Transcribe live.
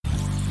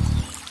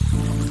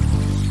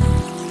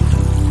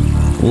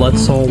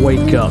Let's all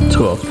wake up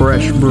to a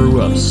fresh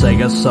brew of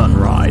Sega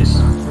Sunrise.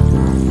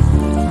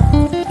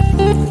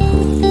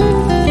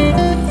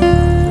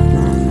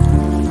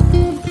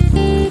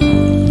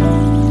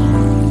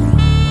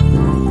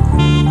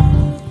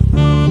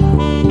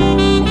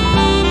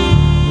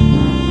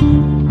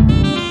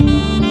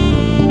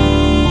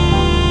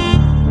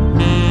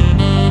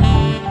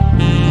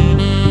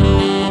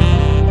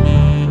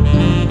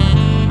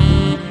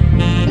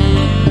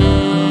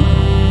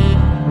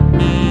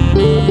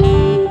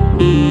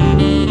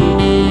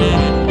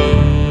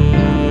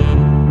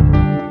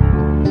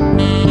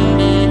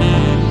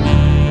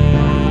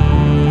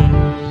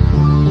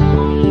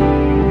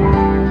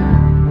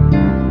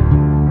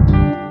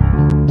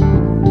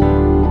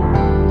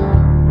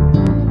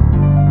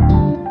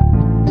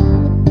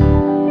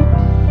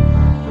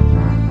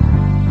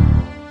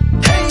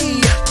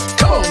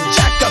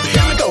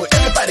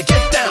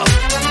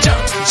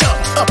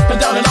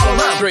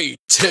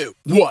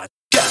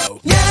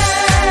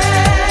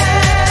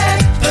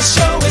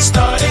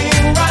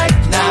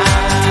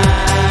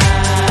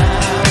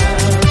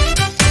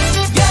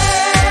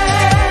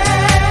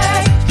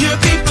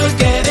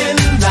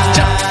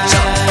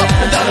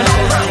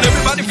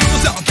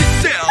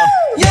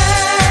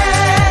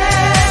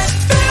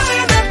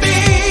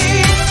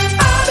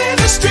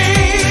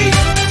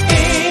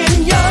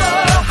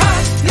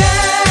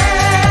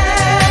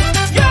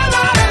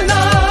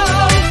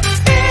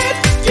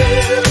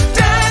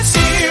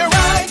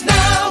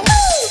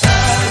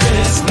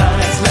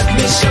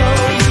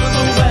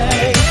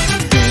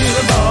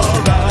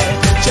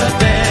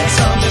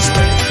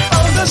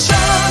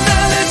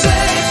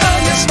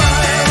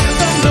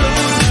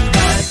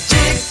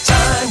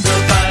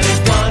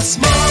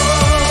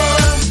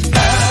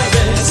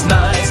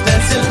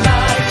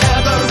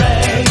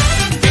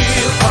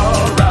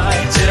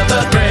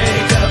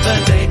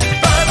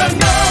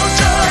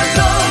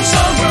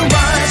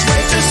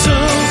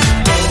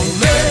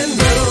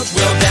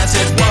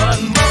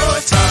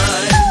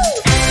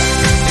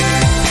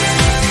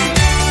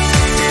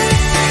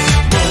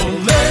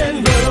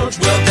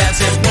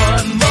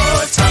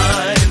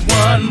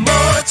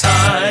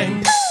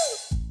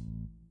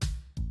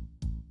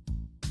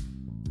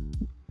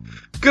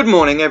 Good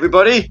morning,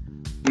 everybody.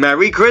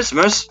 Merry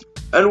Christmas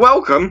and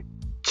welcome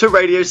to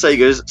Radio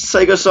Sega's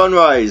Sega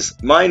Sunrise.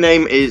 My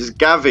name is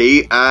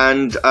Gavi,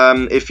 and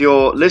if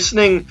you're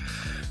listening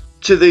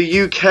to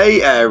the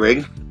UK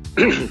airing,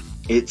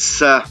 it's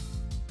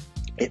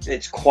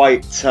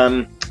quite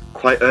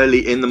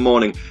early in the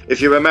morning.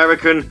 If you're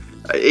American,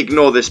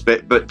 ignore this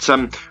bit, but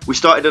we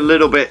started a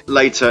little bit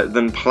later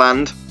than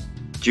planned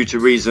due to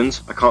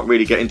reasons. I can't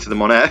really get into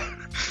them on air,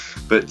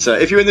 but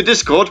if you're in the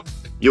Discord,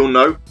 you'll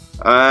know.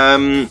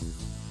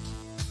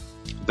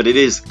 But it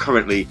is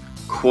currently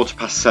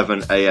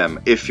 7:15 a.m.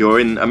 If you're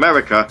in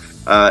America,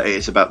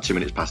 it's about 2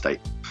 minutes past 8.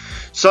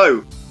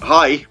 So,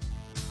 hi,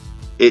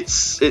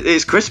 it's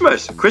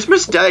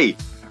Christmas Day,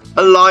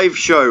 a live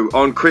show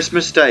on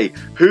Christmas Day.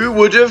 Who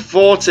would have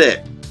thought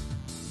it?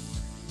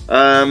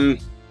 Who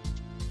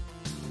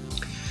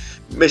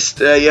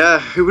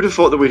would have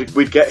thought that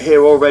we'd get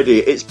here already?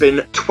 It's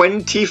been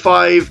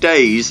 25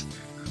 days.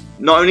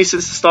 Not only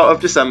since the start of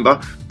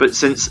December, but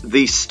since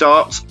the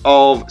start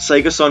of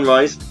Sega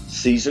Sunrise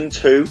Season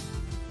 2.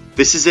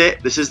 This is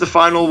it. This is the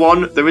final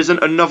one. There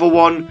isn't another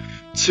one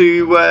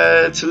to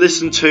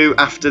listen to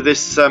after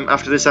this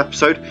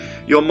episode.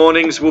 Your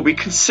mornings will be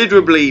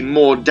considerably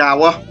more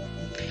dour.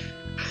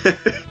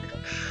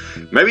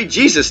 Merry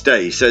Jesus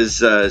Day, says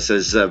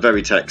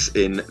Veritex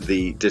in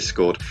the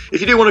Discord.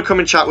 If you do want to come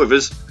and chat with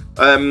us,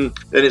 then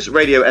it's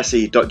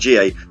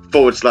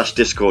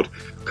radiose.ga/Discord.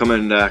 Come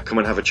and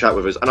have a chat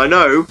with us. And I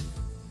know,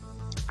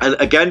 and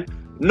again,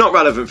 not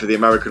relevant for the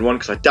American one,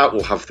 because I doubt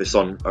we'll have this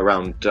on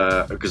around,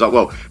 by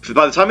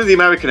the time of the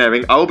American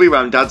airing, I will be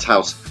around Dad's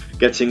house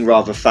getting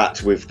rather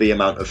fat with the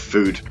amount of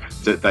food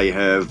that they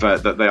have,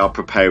 that they are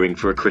preparing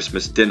for a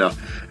Christmas dinner.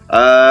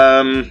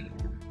 But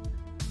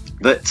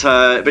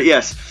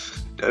yes,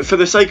 for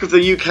the sake of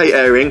the UK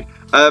airing,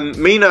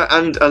 Mina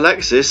and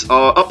Alexis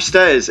are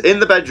upstairs in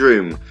the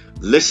bedroom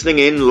listening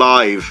in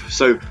live.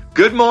 So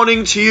good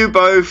morning to you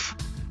both,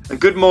 and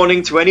good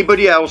morning to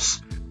anybody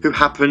else who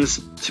happens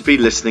to be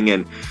listening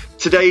in.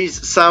 Today's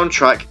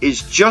soundtrack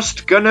is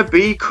just gonna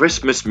be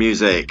Christmas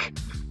music,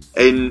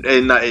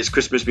 in that it's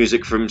Christmas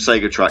music from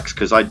Sega tracks,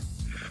 because I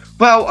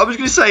was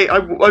gonna say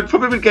I'd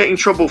probably get in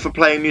trouble for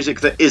playing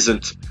music that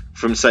isn't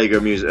from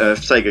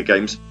Sega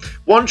games.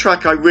 One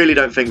track I really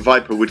don't think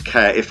Viper would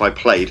care if I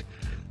played.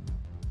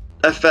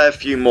 A fair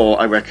few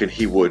more I reckon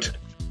he would.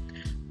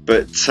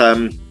 But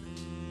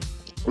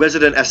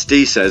Resident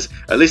SD says,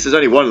 at least there's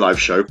only one live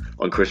show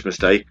on Christmas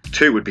Day.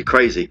 2 would be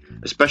crazy,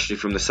 especially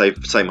from the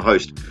same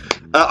host.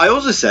 I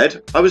also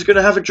said I was going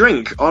to have a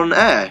drink on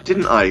air,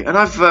 didn't I? And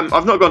I've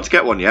not gone to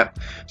get one yet.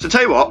 So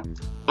tell you what,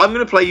 I'm going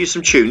to play you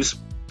some tunes,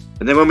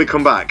 and then when we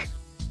come back,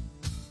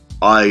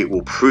 I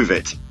will prove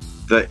it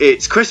that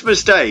it's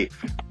Christmas Day,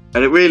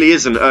 and it really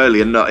isn't early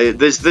enough.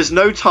 There's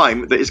no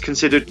time that is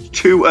considered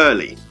too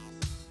early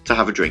to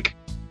have a drink.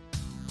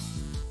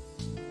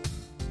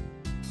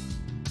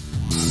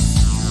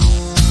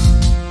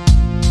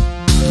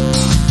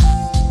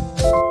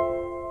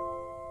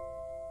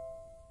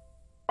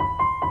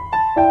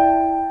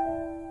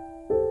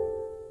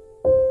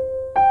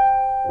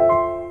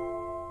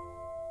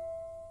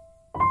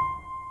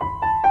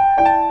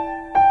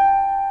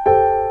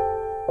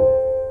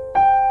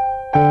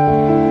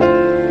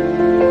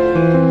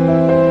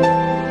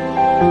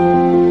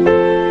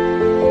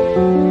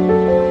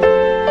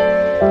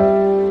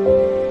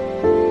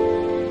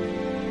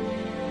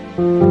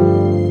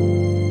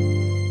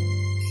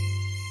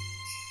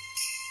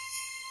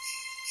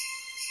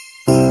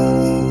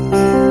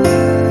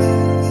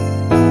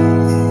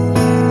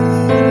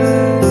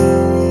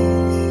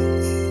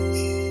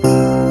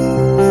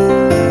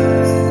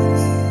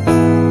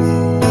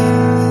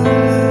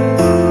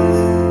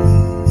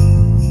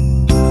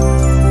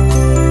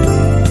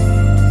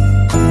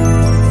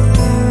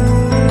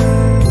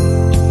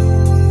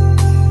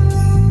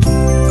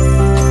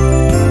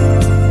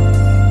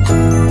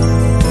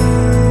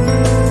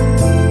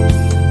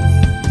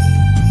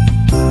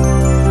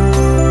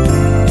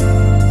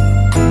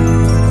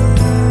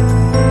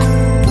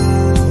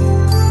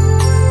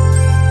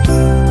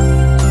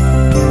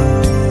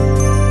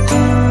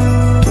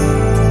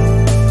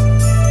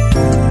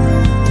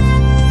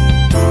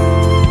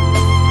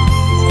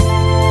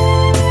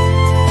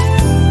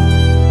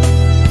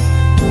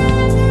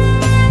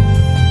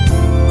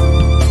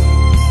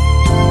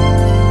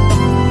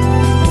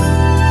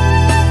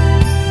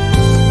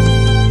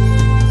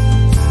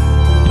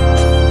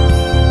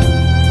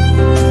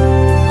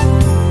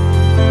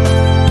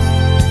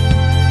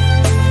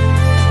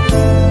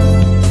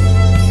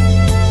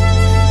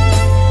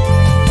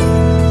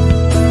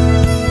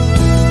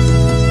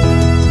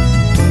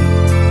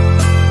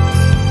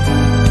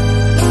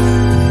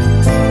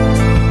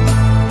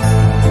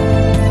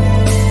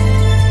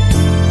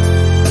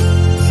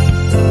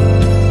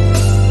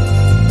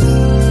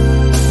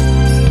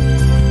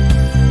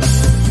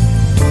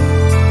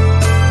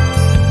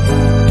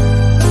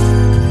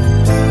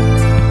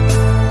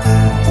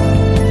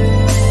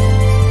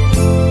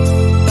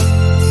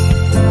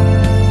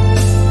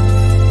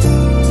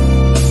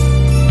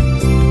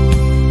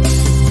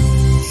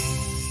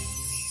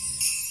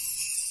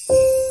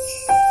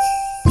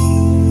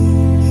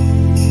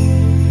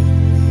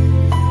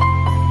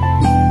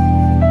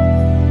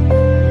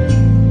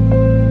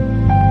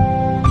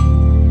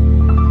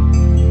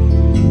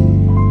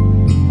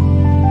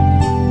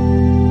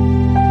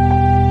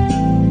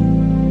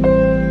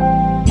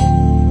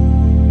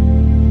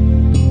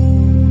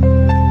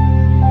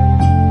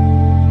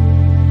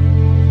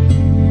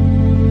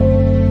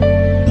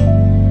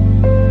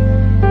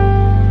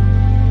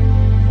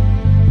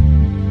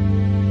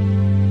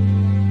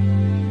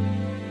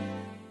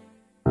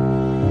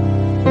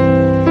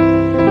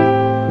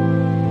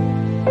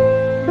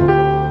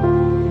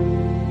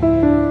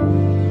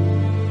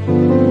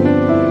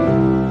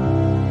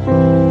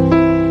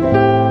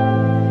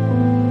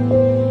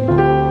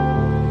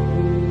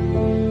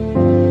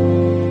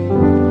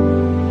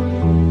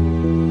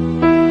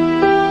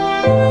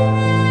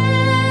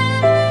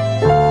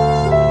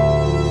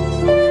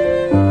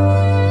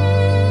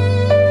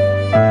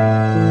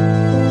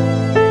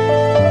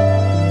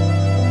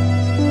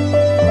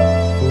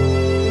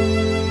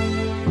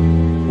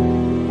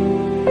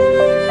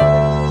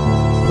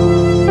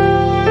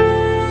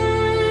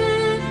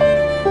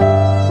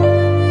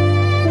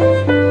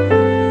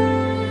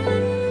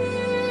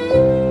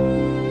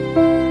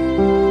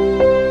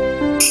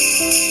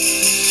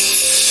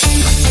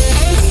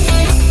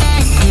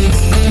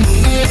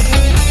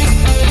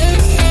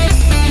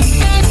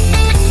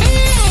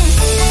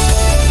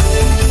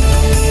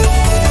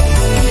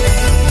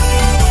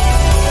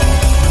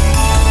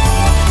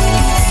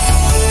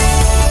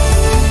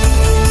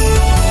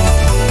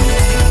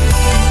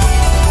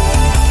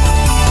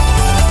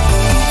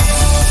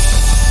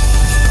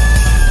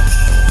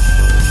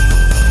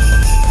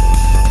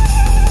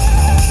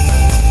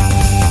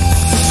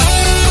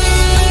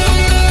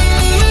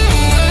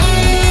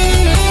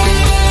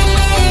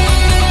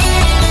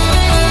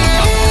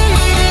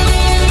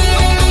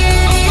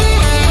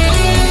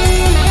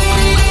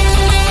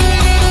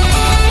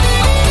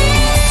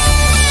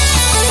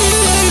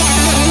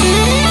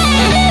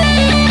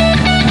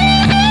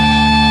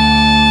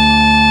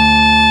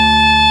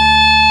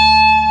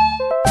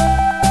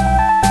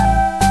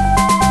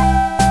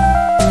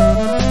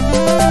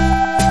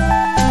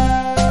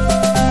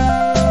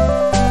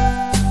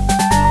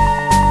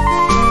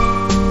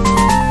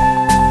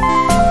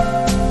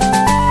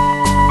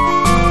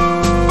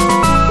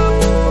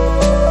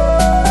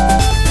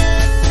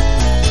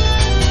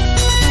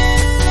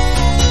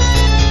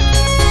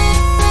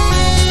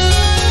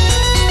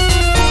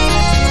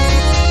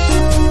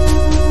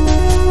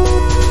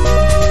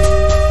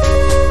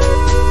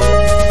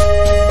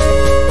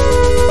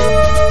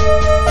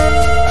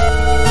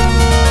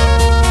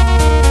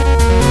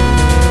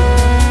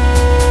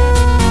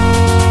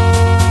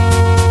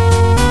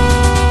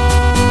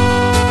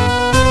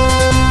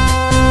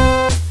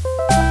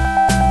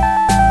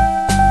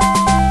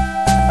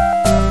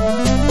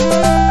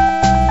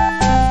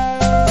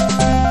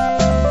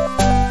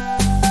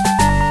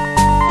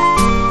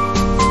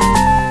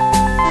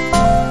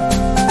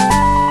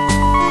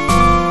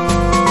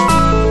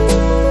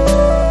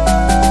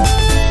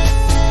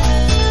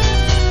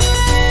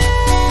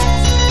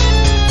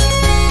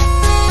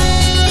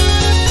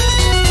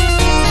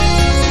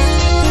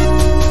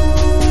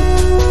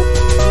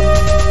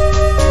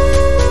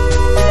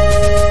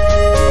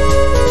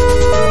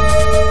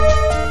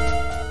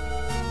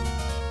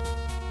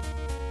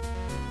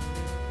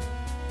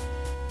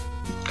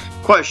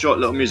 quite a short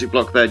little music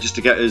block there just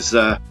to get us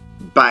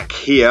back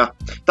here.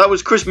 That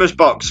was Christmas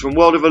Box from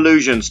World of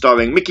Illusion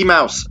starring Mickey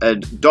Mouse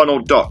and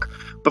Donald Duck.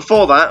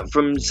 Before that,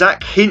 from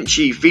Zach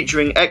Hinchy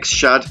featuring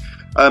X-Shad,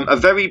 A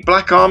Very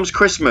Black Arms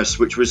Christmas,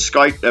 which was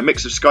a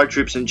mix of Sky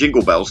Troops and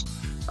Jingle Bells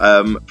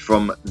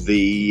from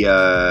the...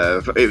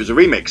 it was a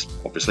remix,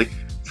 obviously,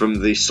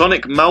 from the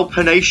Sonic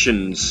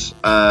Malponations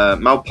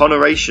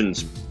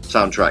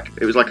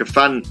soundtrack. It was like a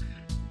fan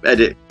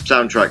edit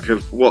soundtrack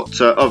of what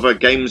other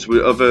games,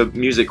 other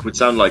music would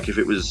sound like if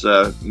it was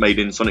made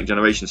in Sonic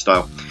Generation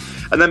style.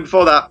 And then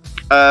before that,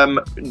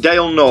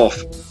 Dale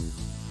North,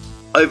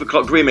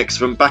 Overclocked remix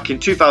from back in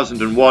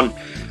 2001,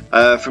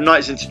 from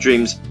Nights into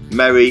Dreams,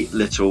 Merry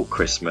Little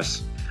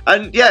Christmas.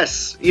 And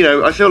yes, you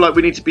know, I feel like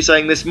we need to be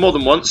saying this more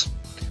than once.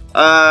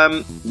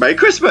 Merry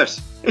Christmas!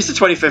 It's the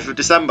 25th of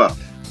December.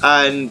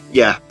 And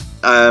yeah,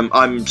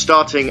 I'm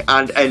starting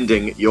and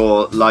ending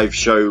your live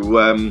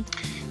show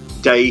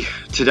day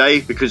today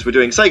because we're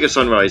doing Sega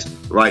Sunrise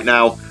right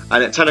now,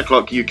 and at 10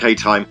 o'clock UK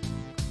time,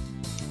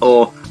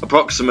 or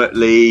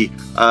approximately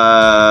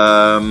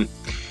 14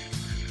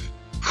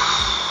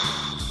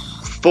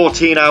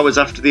 hours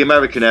after the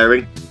American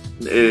airing,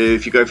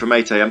 if you go from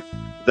 8 AM,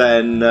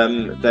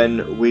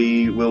 then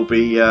we will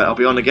be I'll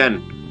be on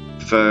again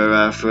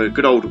for a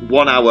good old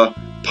 1 hour,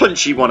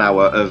 punchy 1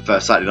 hour of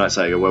Saturday Night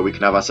Sega, where we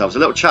can have ourselves a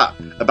little chat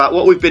about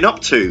what we've been up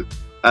to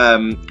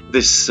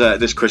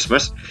this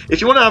Christmas.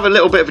 If you want to have a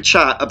little bit of a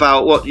chat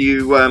about what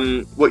you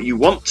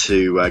want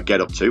to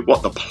get up to,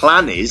 what the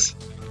plan is,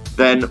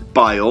 then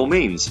by all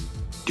means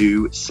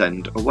do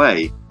send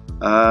away.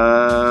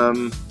 Yeah,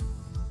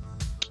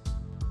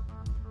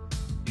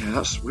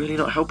 that's really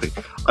not helping.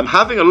 I'm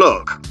having a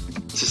look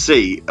to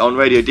see on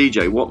Radio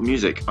DJ what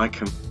music I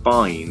can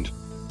find.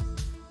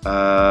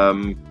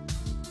 But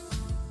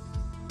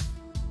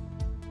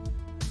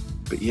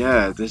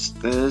yeah,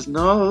 there's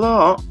not a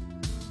lot.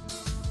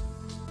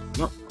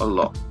 Not a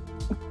lot.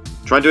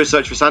 Try and do a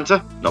search for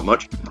Santa? Not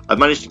much. I've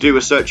managed to do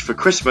a search for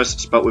Christmas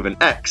spelt with an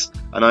X,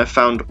 and I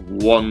found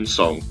one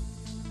song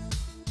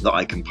that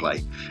I can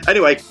play.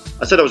 Anyway,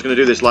 I said I was going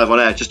to do this live on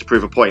air just to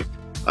prove a point.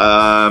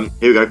 Here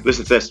we go.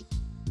 Listen to this.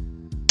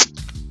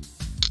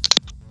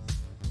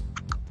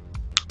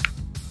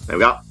 There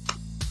we are.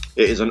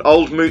 It is an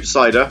old moot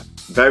cider,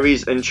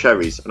 berries and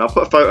cherries, and I'll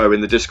put a photo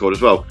in the Discord as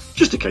well,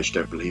 just in case you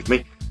don't believe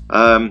me.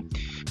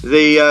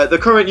 The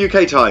current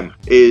UK time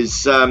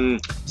is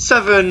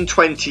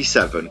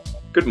 7:27.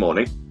 Good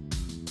morning.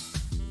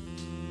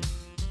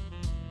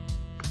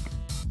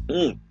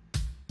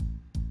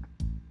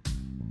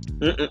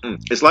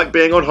 It's like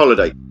being on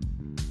holiday.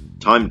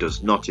 Time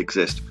does not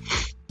exist.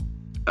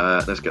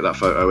 Let's get that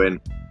photo in.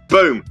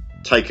 Boom!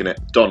 Taking it.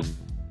 Done.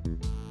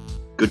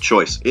 Good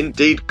choice.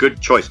 Indeed, good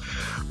choice.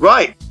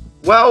 Right.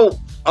 Well,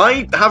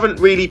 I haven't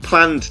really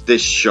planned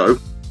this show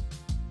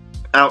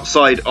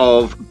outside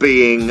of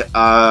being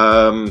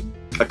a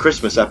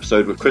Christmas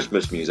episode with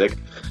Christmas music.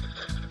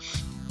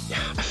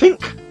 I think...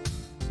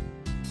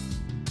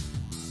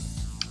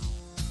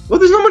 well,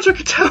 there's not much I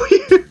can tell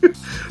you.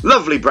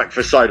 Lovely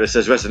breakfast cider,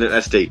 says Resident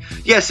SD.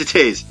 Yes, it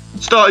is.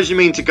 Start as you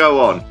mean to go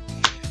on.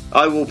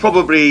 I will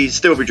probably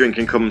still be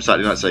drinking come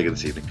Saturday Night Sega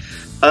this evening.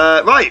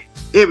 Right,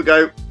 here we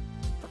go.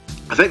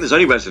 I think there's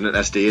only Resident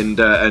SD and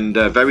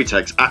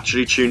Veritex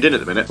actually tuned in at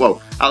the minute.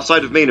 Well,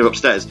 outside of Mina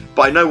upstairs,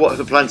 but I know what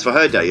the plans for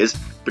her day is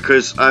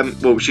because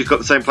well, she's got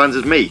the same plans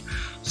as me.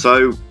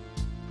 So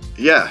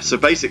yeah, so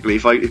basically,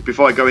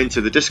 before I go into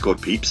the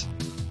Discord peeps,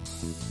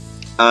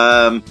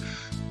 all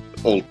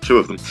two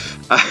of them.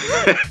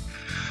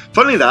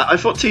 Funnily that, I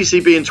thought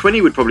TCB and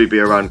Twinny would probably be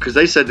around because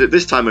they said that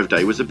this time of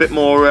day was a bit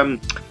more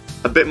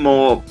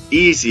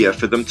easier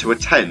for them to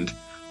attend.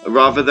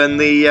 Rather than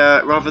the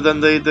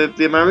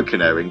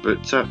American airing,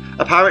 but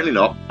apparently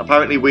not.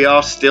 Apparently we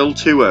are still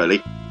too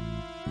early.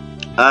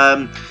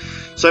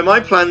 So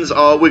my plans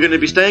are we're going to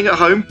be staying at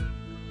home.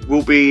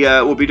 We'll be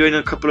doing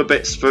a couple of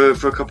bits for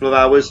a couple of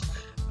hours,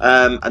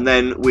 and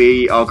then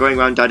we are going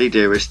around Daddy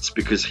Dearest's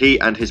because he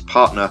and his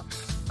partner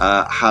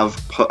have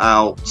put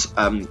out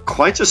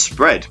quite a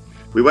spread.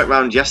 We went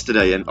round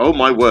yesterday, and oh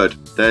my word,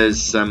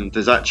 there's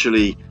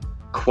actually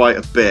quite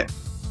a bit.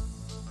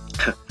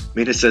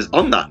 Mina says,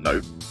 on that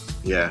note.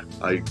 Yeah,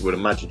 I would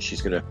imagine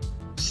she's going to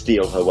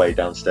steal her way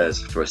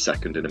downstairs for a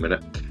second in a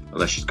minute,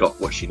 unless she's got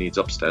what she needs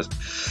upstairs.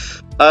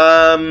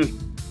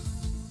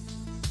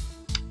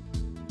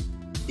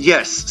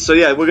 Yes, so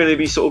yeah, we're going to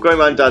be sort of going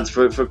around Dad's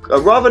for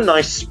a rather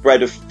nice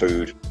spread of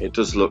food. It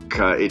does look,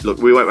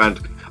 we went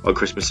round on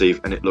Christmas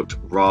Eve and it looked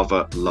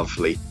rather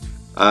lovely.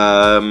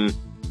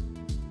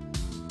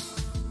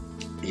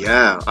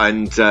 Yeah,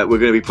 and we're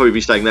going to probably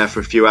be staying there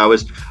for a few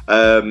hours.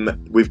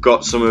 We've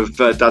got some of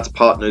Dad's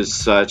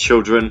partner's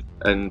children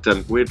and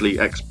weirdly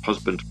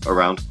ex-husband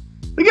around.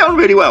 They get on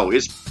really well.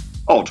 It's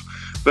odd.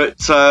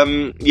 But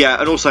yeah,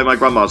 and also my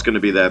grandma's going to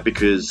be there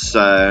because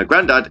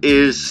Granddad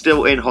is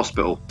still in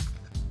hospital.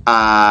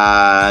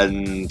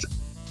 And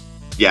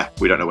yeah,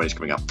 we don't know when he's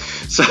coming up.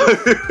 So,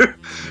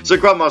 so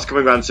Grandma's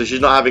coming around, so she's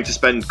not having to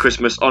spend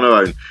Christmas on her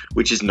own,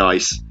 which is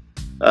nice.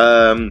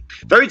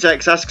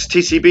 Veritex asks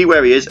TCB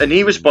where he is, and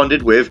he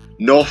responded with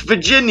North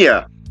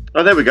Virginia.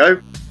 Oh, there we go.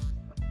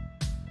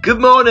 Good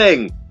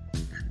morning.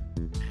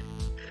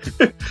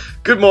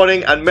 Good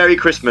morning and Merry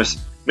Christmas,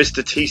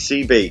 Mr.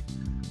 TCB.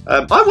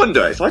 I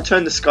wonder if I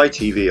turn the Sky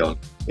TV on.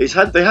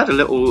 They had a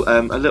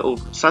little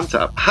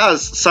Santa app.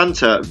 Has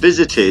Santa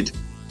visited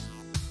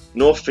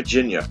North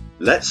Virginia?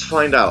 Let's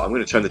find out. I'm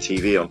going to turn the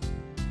TV on.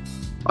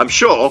 I'm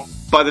sure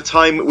by the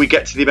time we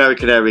get to the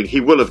American airing,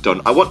 he will have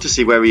done. I want to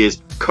see where he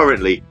is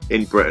currently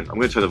in Britain. I'm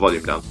going to turn the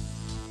volume down.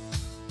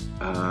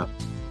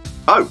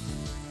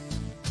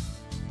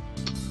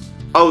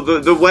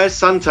 The Where's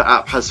Santa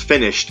app has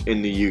finished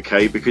in the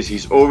UK because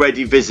he's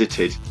already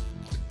visited.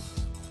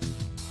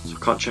 So I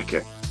can't check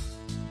it.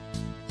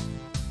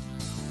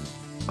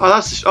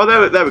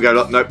 There we go.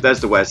 Look, nope, there's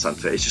the Where's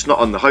Santa. It's just not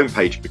on the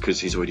homepage because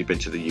he's already been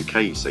to the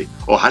UK, you see.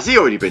 Or has he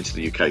already been to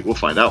the UK? We'll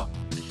find out.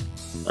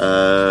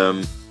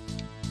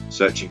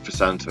 Searching for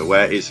Santa.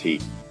 Where is he?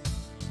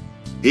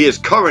 He is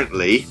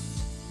currently...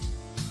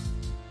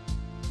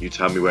 You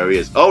tell me where he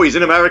is. Oh, he's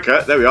in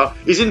America. There we are.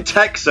 He's in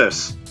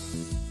Texas.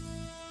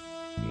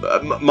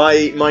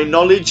 My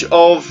knowledge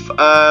of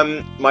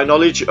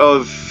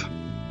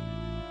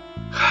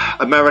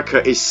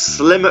America is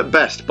slim at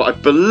best, but I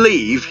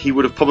believe he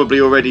would have probably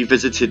already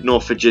visited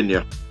North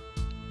Virginia.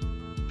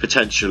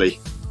 Potentially.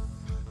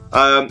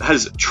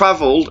 Has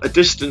travelled a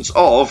distance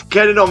of,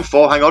 getting on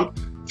for, hang on,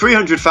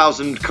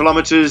 300,000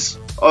 kilometres.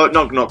 Oh,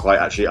 not quite,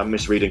 actually, I'm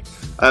misreading.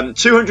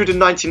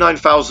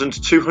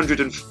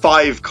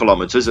 299,205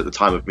 kilometres at the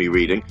time of me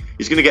reading.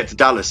 He's going to get to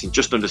Dallas in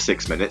just under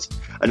 6 minutes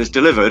and has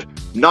delivered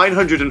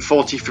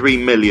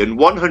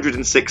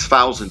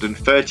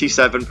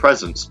 943,106,037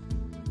 presents.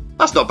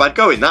 That's not bad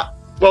going, that.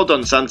 Well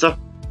done, Santa.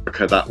 Look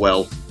at that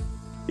well.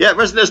 Yeah,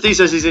 Resident SD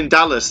says he's in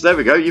Dallas. There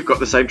we go. You've got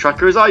the same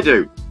tracker as I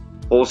do.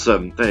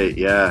 Awesome.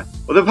 Yeah.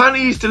 Well,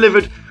 apparently he's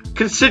delivered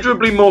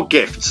considerably more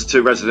gifts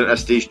to Resident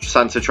SD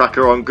Santa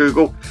tracker on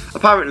Google.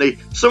 Apparently,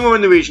 somewhere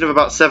in the region of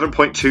about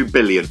 7.2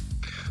 billion.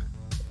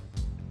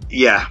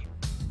 Yeah.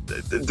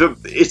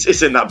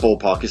 It's in that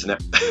ballpark, isn't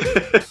it?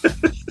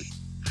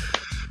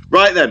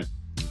 Right then.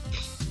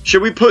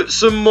 Shall we put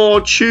some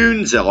more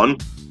tunes on?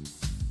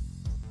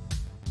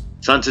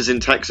 Santa's in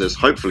Texas.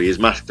 Hopefully he's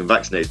masked and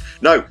vaccinated.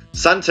 No,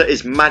 Santa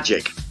is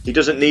magic. He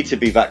doesn't need to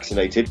be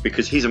vaccinated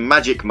because he's a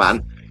magic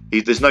man.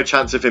 There's no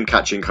chance of him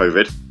catching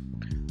COVID.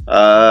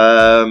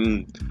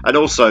 And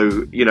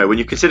also, you know, when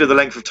you consider the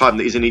length of time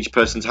that he's in each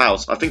person's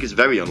house, I think it's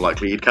very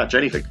unlikely he'd catch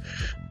anything.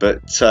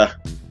 But,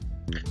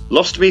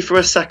 lost me for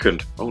a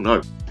second. Oh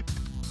no.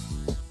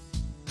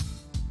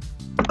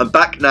 I'm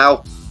back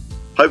now.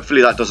 Hopefully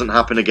that doesn't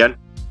happen again.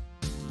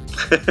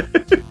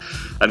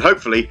 And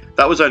hopefully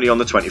that was only on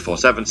the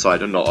 24/7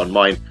 side and not on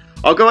mine.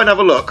 I'll go and have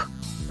a look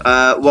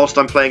whilst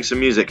I'm playing some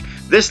music.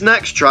 This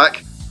next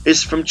track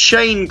is from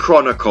Chain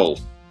Chronicle.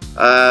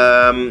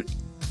 And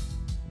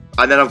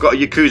then I've got a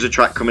Yakuza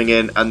track coming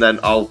in, and then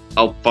I'll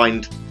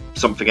find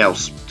something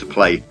else to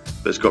play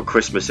that's got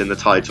Christmas in the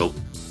title.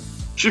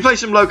 Should we play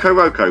some Loco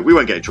Roco? We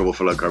won't get in trouble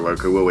for Loco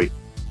Roco, will we?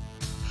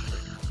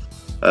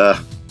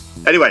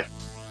 Anyway,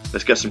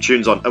 let's get some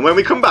tunes on. And when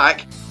we come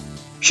back,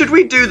 should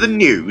we do the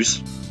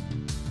news?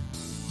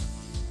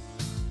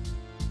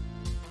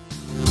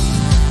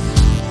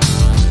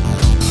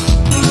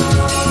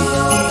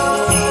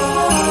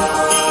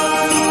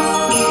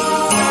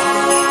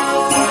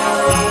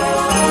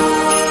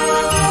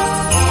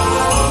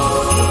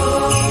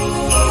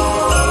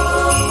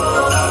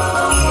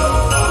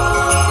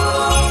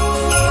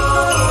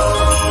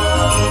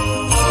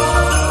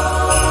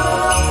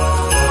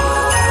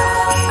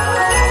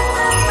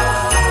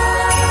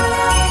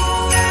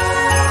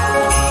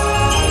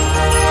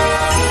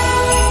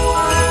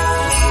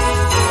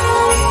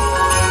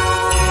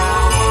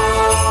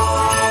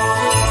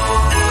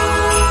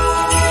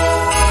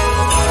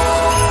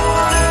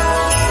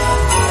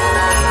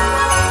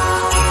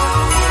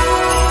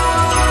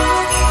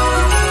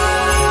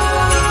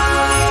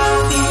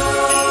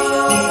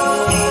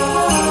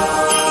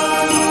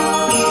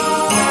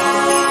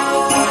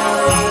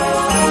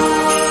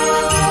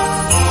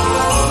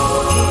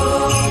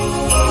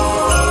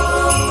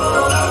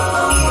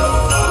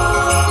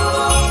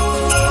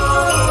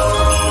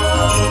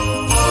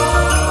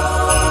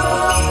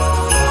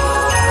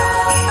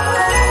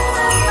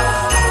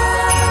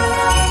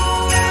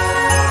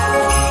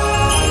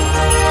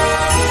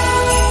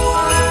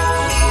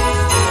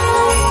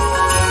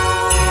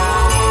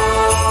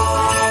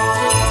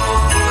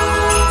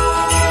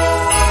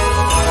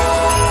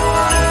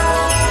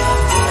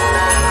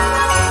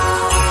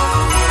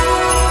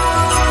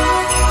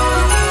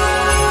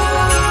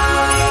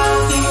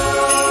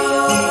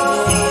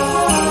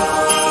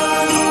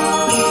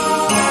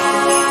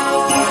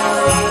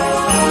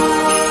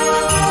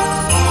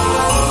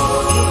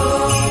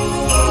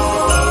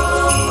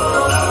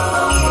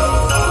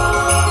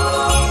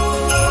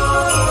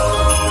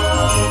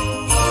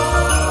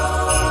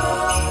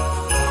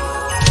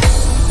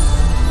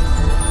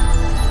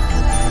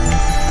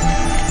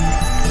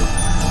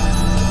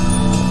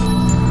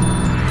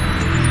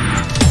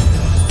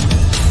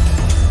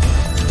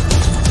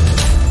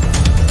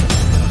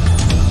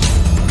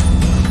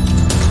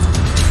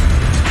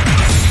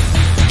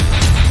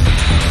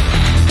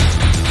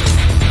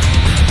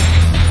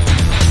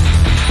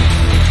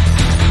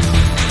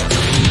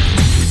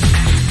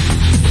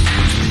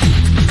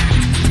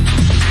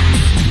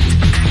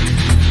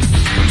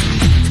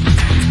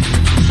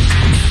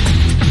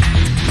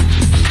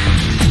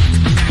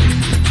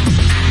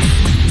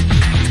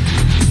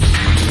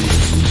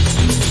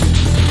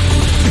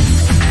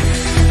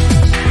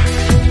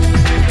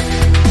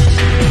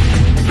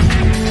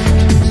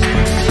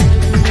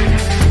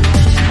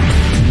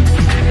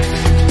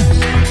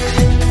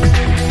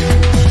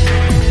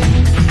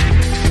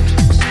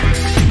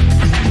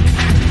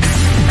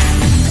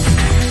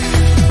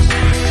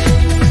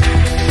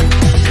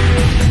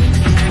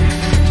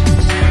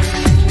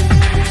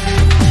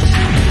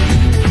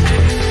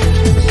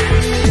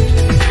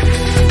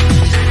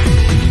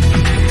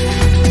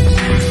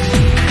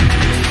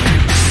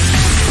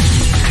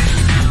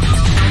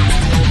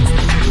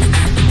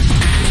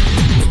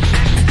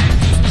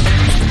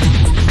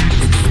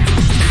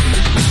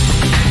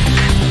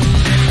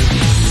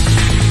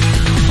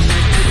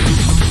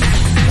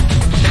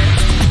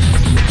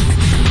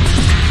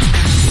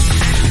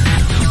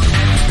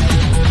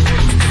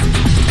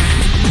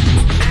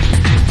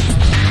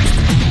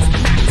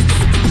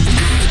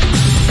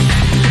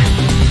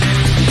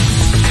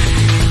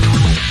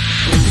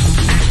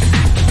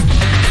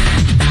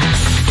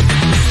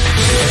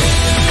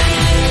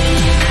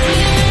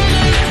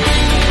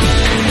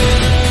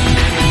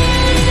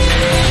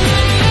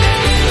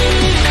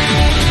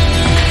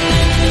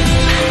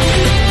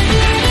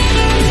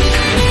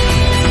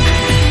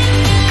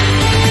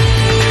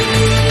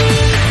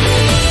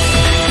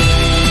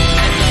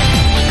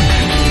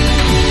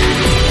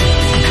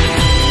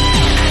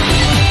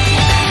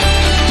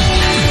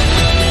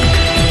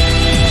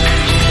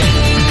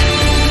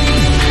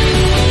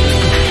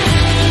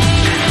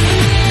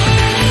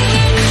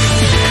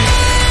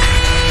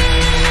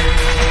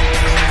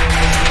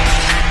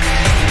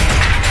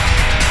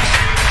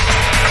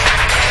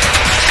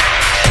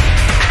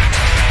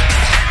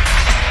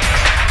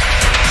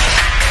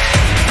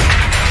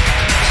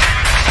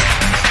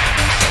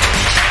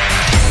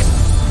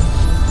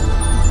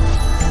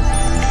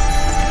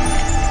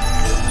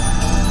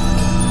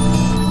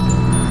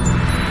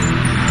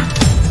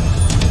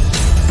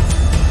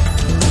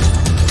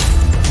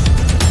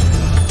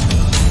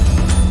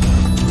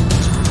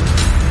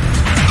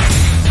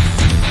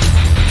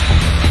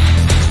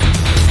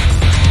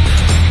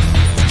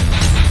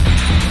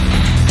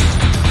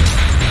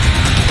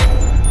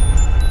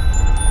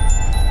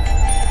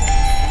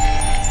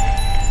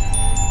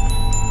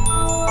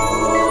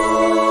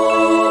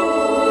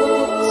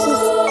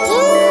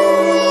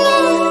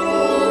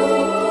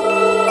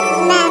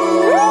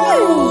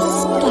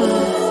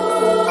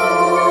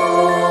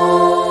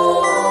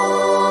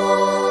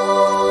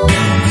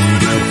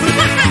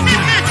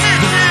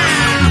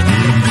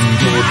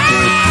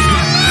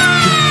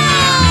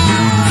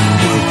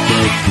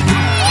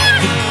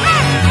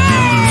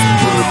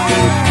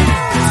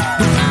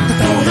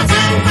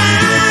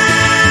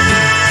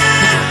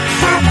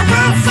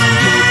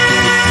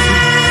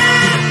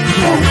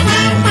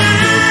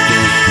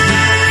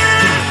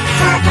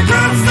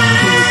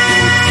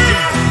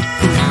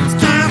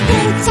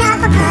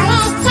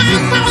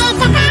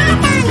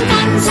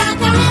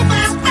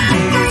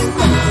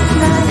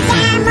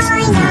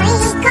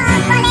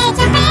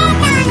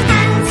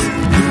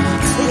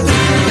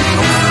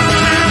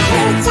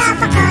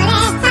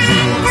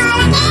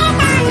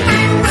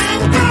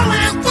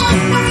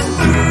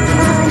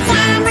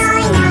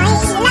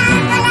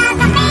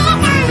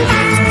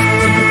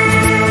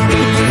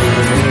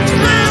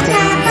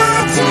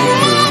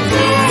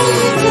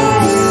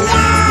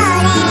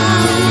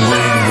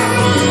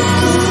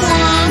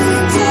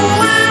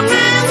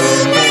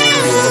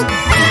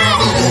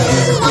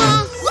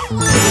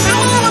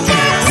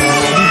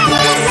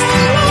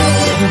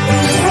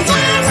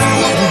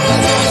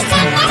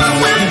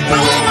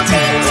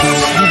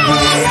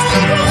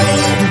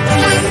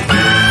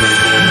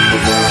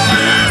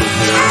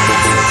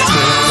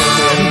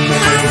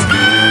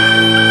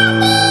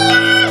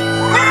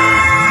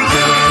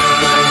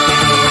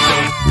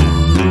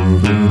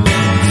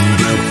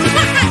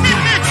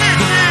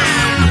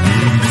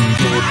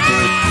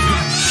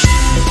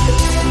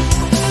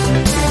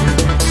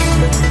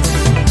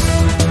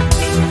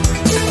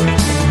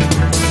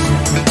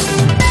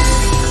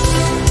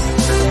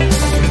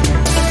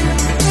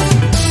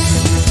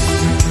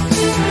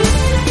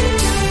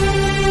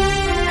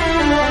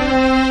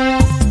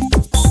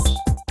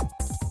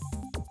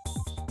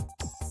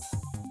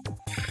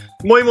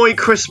 Moi Moi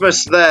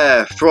Christmas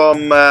there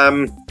from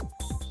Loco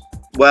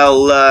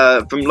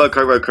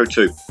Roco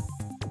 2.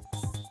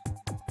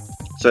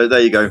 So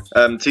there you go.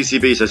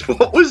 TCB says,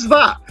 what was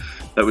that?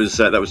 That was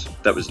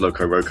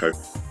Loco Roco.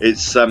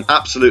 It's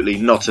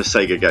absolutely not a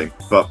Sega game,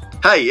 but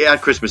hey, it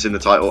had Christmas in the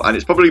title, and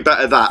it's probably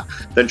better that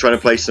than trying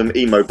to play some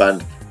emo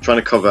band trying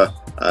to cover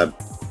a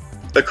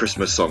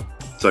Christmas song.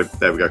 So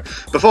there we go.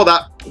 Before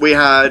that, we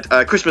had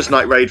Christmas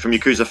Night Raid from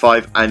Yakuza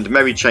 5 and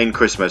Merry Chain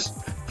Christmas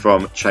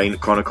from Chain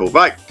Chronicle.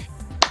 Right,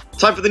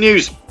 time for the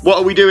news. What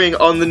are we doing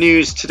on the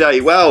news today?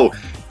 Well,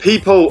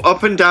 people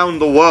up and down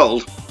the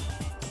world,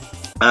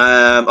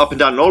 up and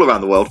down and all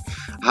around the world,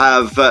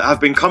 have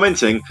been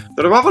commenting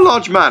that a rather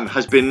large man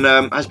has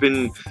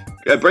been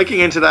breaking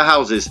into their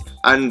houses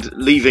and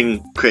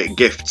leaving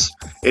gifts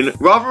in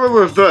rather a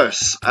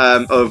reverse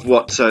of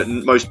what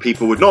most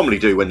people would normally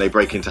do when they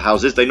break into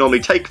houses. They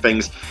normally take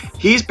things.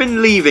 He's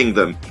been leaving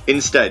them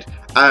instead,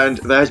 and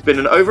there has been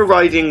an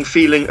overriding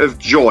feeling of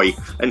joy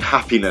and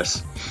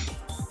happiness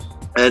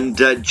and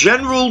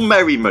general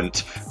merriment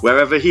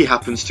wherever he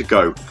happens to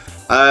go.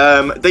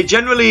 They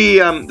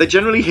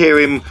generally hear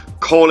him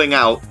calling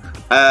out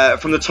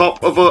from the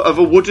top of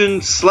a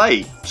wooden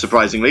sleigh,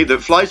 surprisingly,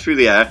 that flies through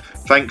the air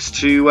thanks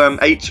to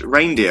 8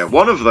 reindeer.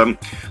 One of them,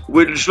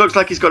 which looks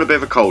like he's got a bit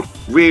of a cold,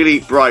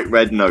 really bright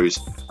red nose.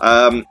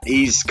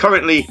 He's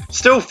currently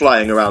still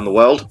flying around the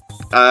world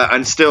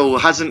and still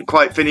hasn't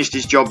quite finished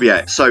his job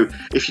yet. So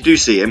if you do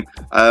see him,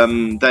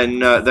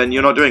 then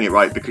you're not doing it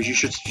right, because you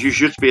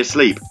should be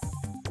asleep.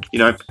 You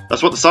know,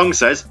 that's what the song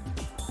says.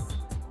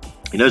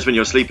 He knows when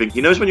you're sleeping.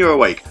 He knows when you're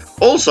awake.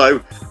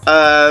 Also,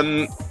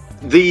 the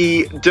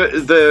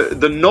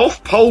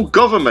North Pole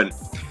government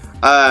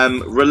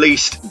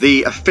released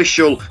the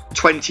official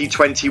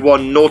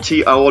 2021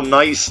 Naughty or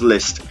Nice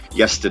list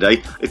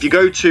yesterday. If you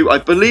go to, I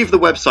believe the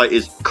website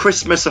is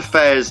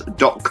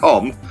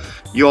christmasaffairs.com,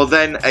 you're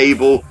then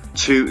able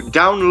to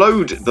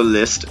download the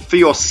list for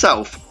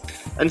yourself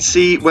and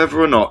see whether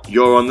or not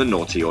you're on the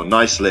Naughty or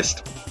Nice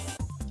list.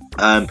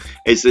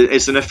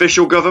 It's an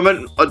official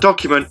government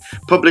document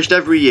published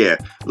every year.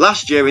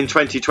 Last year in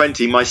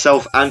 2020,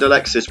 myself and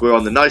Alexis were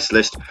on the nice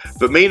list,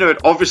 but Mina had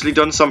obviously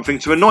done something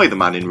to annoy the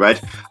man in red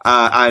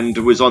and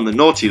was on the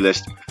naughty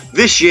list.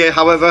 This year,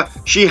 however,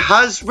 she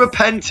has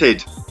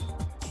repented.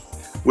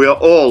 We are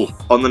all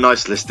on the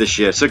nice list this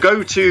year. So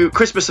go to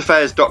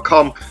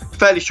christmasaffairs.com,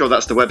 fairly sure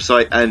that's the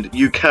website, and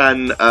you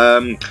can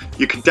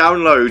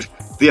download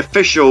the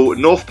official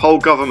North Pole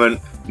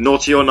government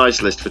Naughty or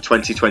Nice list for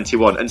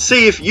 2021 and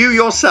see if you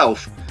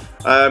yourself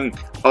are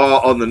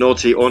on the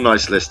Naughty or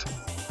Nice list.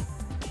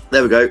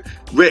 There we go.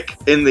 Rick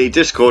in the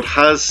Discord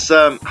has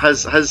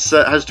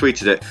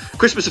tweeted it.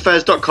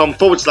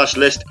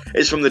 christmasaffairs.com/list.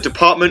 It's from the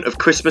Department of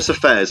Christmas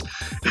Affairs.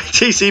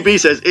 TCB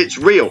says it's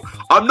real.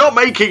 I'm not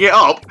making it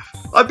up.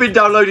 I've been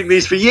downloading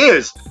these for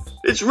years.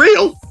 It's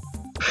real.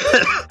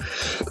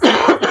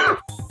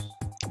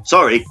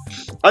 Sorry,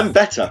 I'm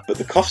better, but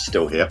the cough's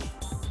still here.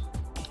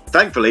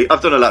 Thankfully,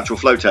 I've done a lateral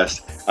flow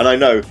test, and I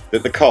know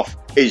that the cough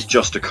is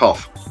just a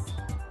cough.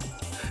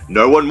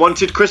 No one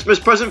wanted Christmas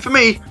present for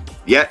me,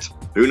 yet.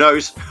 Who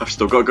knows? I've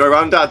still got to go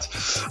around Dad's.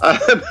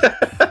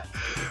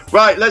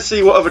 Right, let's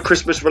see what other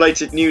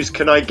Christmas-related news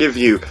can I give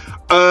you.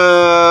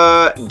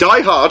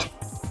 Die Hard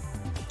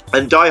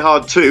and Die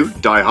Hard 2,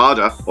 Die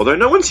Harder, although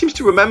no one seems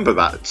to remember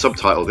that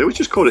subtitle. They always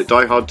just call it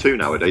Die Hard 2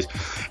 nowadays.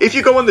 If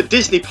you go on the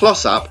Disney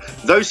Plus app,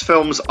 those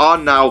films are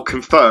now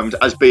confirmed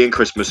as being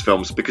Christmas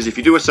films, because if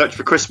you do a search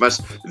for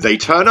Christmas, they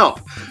turn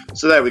up.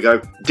 So there we go.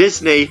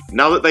 Disney,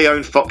 now that they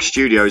own Fox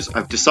Studios,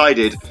 have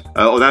decided,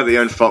 or now that they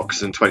own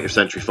Fox and 20th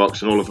Century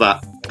Fox and all of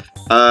that,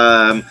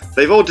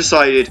 they've all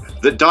decided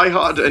that Die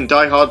Hard and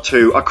Die Hard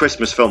 2 are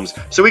Christmas films.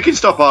 So we can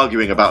stop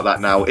arguing about that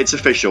now. It's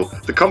official.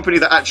 The company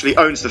that actually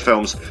owns the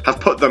films have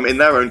put them in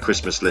their own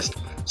Christmas list.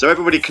 So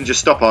everybody can just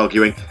stop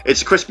arguing.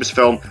 It's a Christmas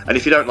film, and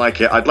if you don't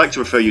like it, I'd like to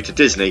refer you to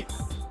Disney,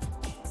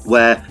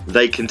 where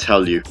they can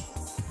tell you.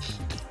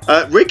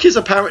 Rick is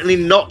apparently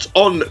not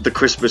on the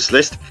Christmas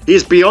list. He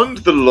is beyond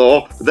the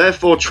law,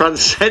 therefore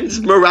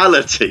transcends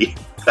morality.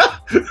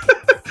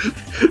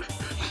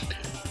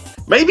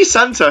 Maybe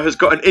Santa has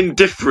got an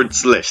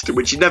indifference list,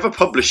 which he never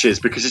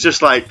publishes, because it's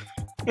just like,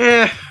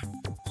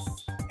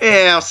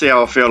 I'll see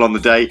how I feel on the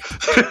day.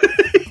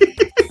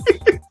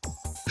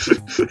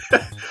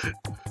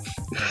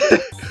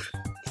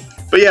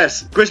 But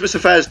yes,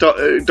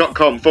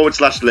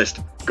 christmasaffairs.com/list.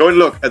 Go and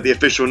look at the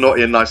official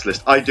Naughty and Nice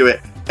list. I do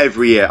it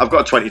every year. I've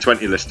got a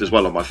 2020 list as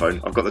well on my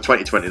phone. I've got the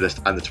 2020 list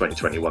and the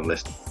 2021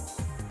 list.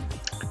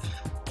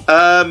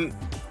 I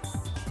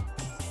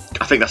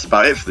think that's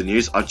about it for the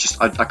news. I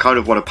kind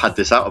of want to pad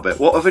this out a bit.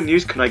 What other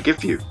news can I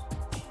give you?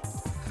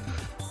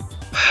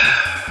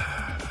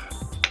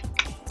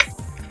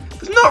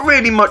 There's not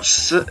really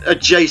much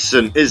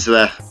adjacent, is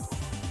there?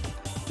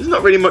 There's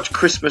not really much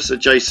Christmas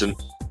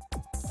adjacent.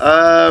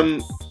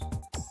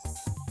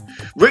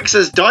 Rick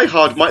says Die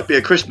Hard might be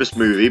a Christmas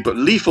movie, but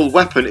Lethal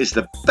Weapon is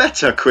the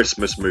better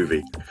Christmas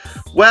movie.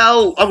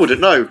 Well, I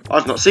wouldn't know.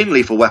 I've not seen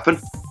Lethal Weapon.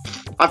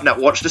 I've not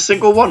watched a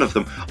single one of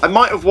them. I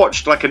might have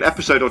watched like an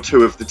episode or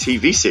two of the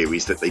TV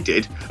series that they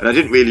did, and I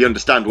didn't really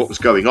understand what was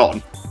going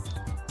on.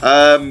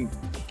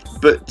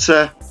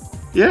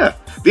 Yeah.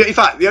 In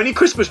fact, the only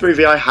Christmas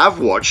movie I have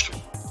watched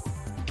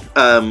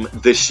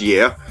this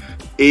year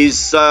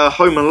is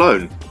Home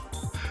Alone.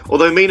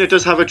 Although Mina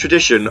does have a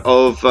tradition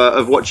of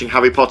watching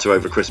Harry Potter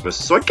over Christmas,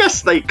 so I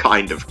guess they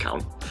kind of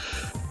count.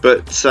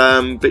 But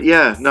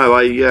yeah, no,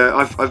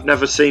 I've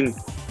never seen.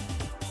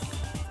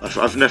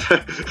 I've never.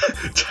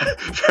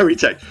 Fairy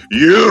Tech.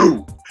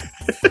 You.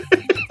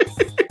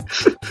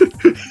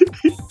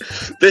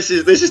 This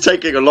is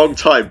taking a long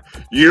time.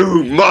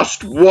 You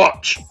must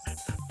watch.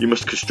 You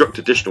must construct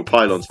additional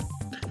pylons.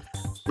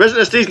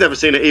 Resident SD's never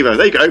seen it either.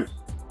 There you go.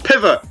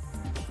 Pivot.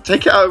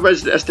 Take it out of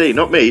Resident SD,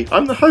 not me.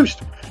 I'm the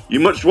host. You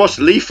must watch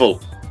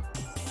Lethal.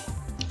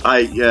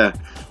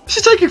 This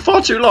is taking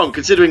far too long,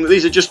 considering that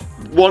these are just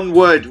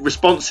one-word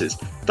responses.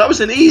 That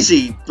was an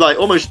easy, like,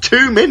 almost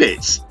 2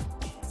 minutes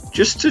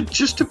just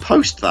to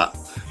post that.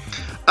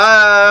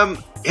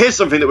 Here's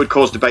something that would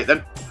cause debate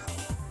then.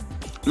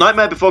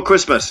 Nightmare Before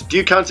Christmas. Do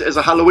you count it as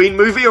a Halloween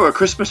movie or a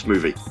Christmas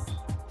movie?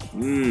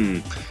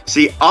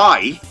 See,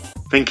 I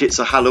think it's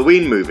a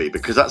Halloween movie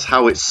because that's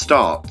how it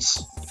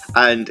starts.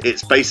 And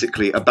it's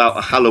basically about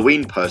a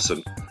Halloween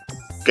person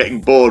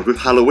getting bored with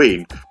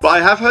Halloween. But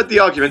I have heard the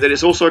argument that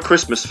it's also a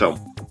Christmas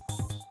film.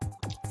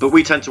 But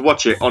we tend to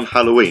watch it on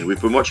Halloween.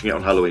 We've been watching it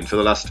on Halloween for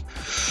the last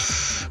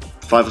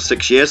 5 or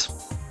 6 years.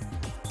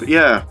 But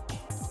yeah.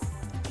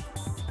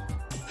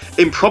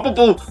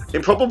 Improbable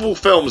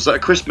films that are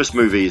Christmas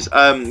movies.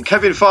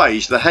 Kevin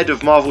Feige, the head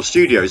of Marvel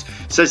Studios,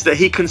 says that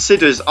he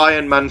considers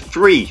Iron Man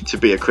 3 to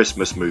be a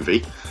Christmas movie.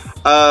 He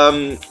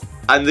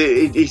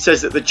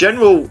says that the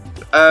general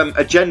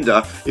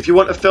agenda, if you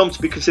want a film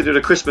to be considered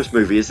a Christmas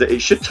movie, is that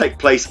it should take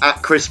place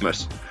at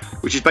Christmas,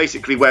 which is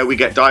basically where we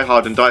get Die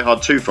Hard and Die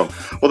Hard 2 from.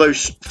 Although,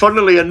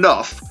 funnily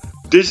enough,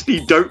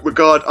 Disney don't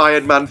regard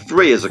Iron Man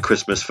 3 as a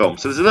Christmas film,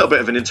 so there's a little bit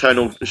of an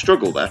internal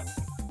struggle there.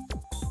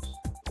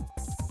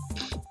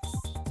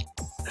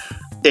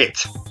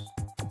 It.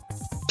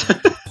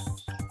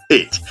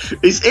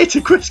 Is it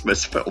a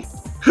Christmas film?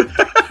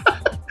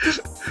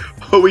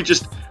 Are we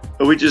just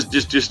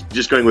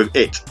going with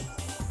it?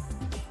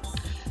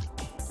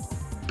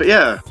 But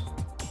yeah,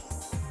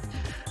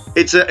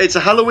 it's a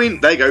Halloween.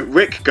 There you go.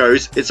 Rick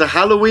goes. It's a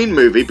Halloween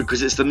movie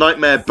because it's the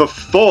nightmare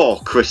before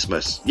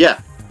Christmas.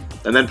 Yeah,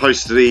 and then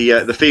posts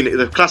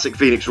the classic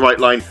Phoenix Wright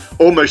line.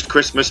 Almost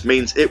Christmas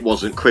means it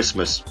wasn't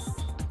Christmas.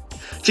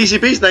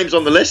 TCB's name's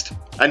on the list,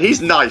 and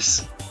he's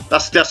nice.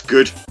 That's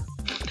good.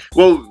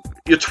 Well,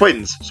 you're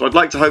twins, so I'd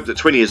like to hope that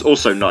Twinny is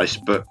also nice,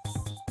 but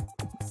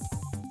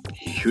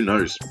who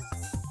knows?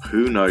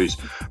 Who knows?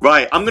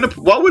 Right,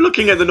 while we're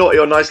looking at the naughty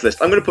or nice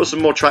list, I'm gonna put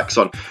some more tracks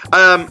on.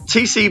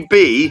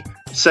 TCB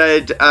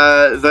said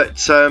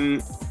that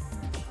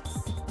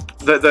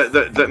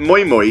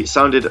Moi Moi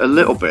sounded a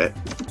little bit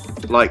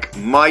like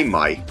My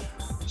My.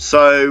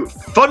 So,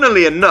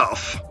 funnily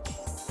enough,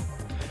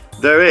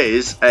 there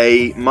is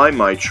a My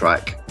My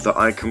track that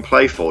I can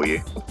play for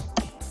you.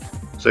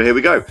 So here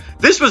we go.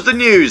 This was the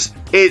news.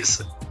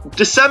 It's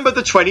December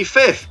the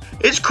 25th.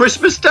 It's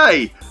Christmas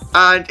Day.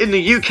 And in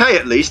the UK,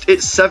 at least,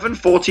 it's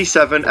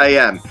 7:47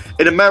 a.m.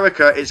 In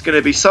America, it's going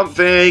to be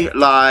something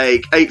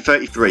like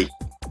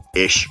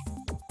 8:33-ish.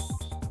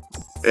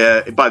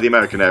 By the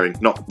American airing,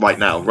 not right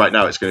now. Right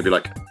now, it's going to be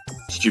like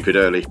stupid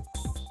early.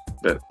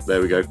 But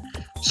there we go.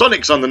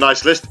 Sonic's on the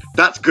nice list.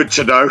 That's good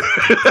to know.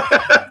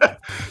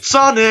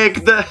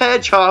 Sonic the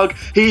Hedgehog.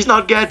 He's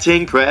not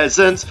getting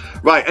presents.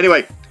 Right,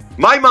 anyway.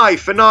 My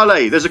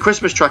finale. There's a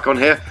Christmas track on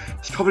here.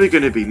 It's probably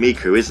going to be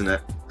Miku, isn't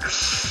it?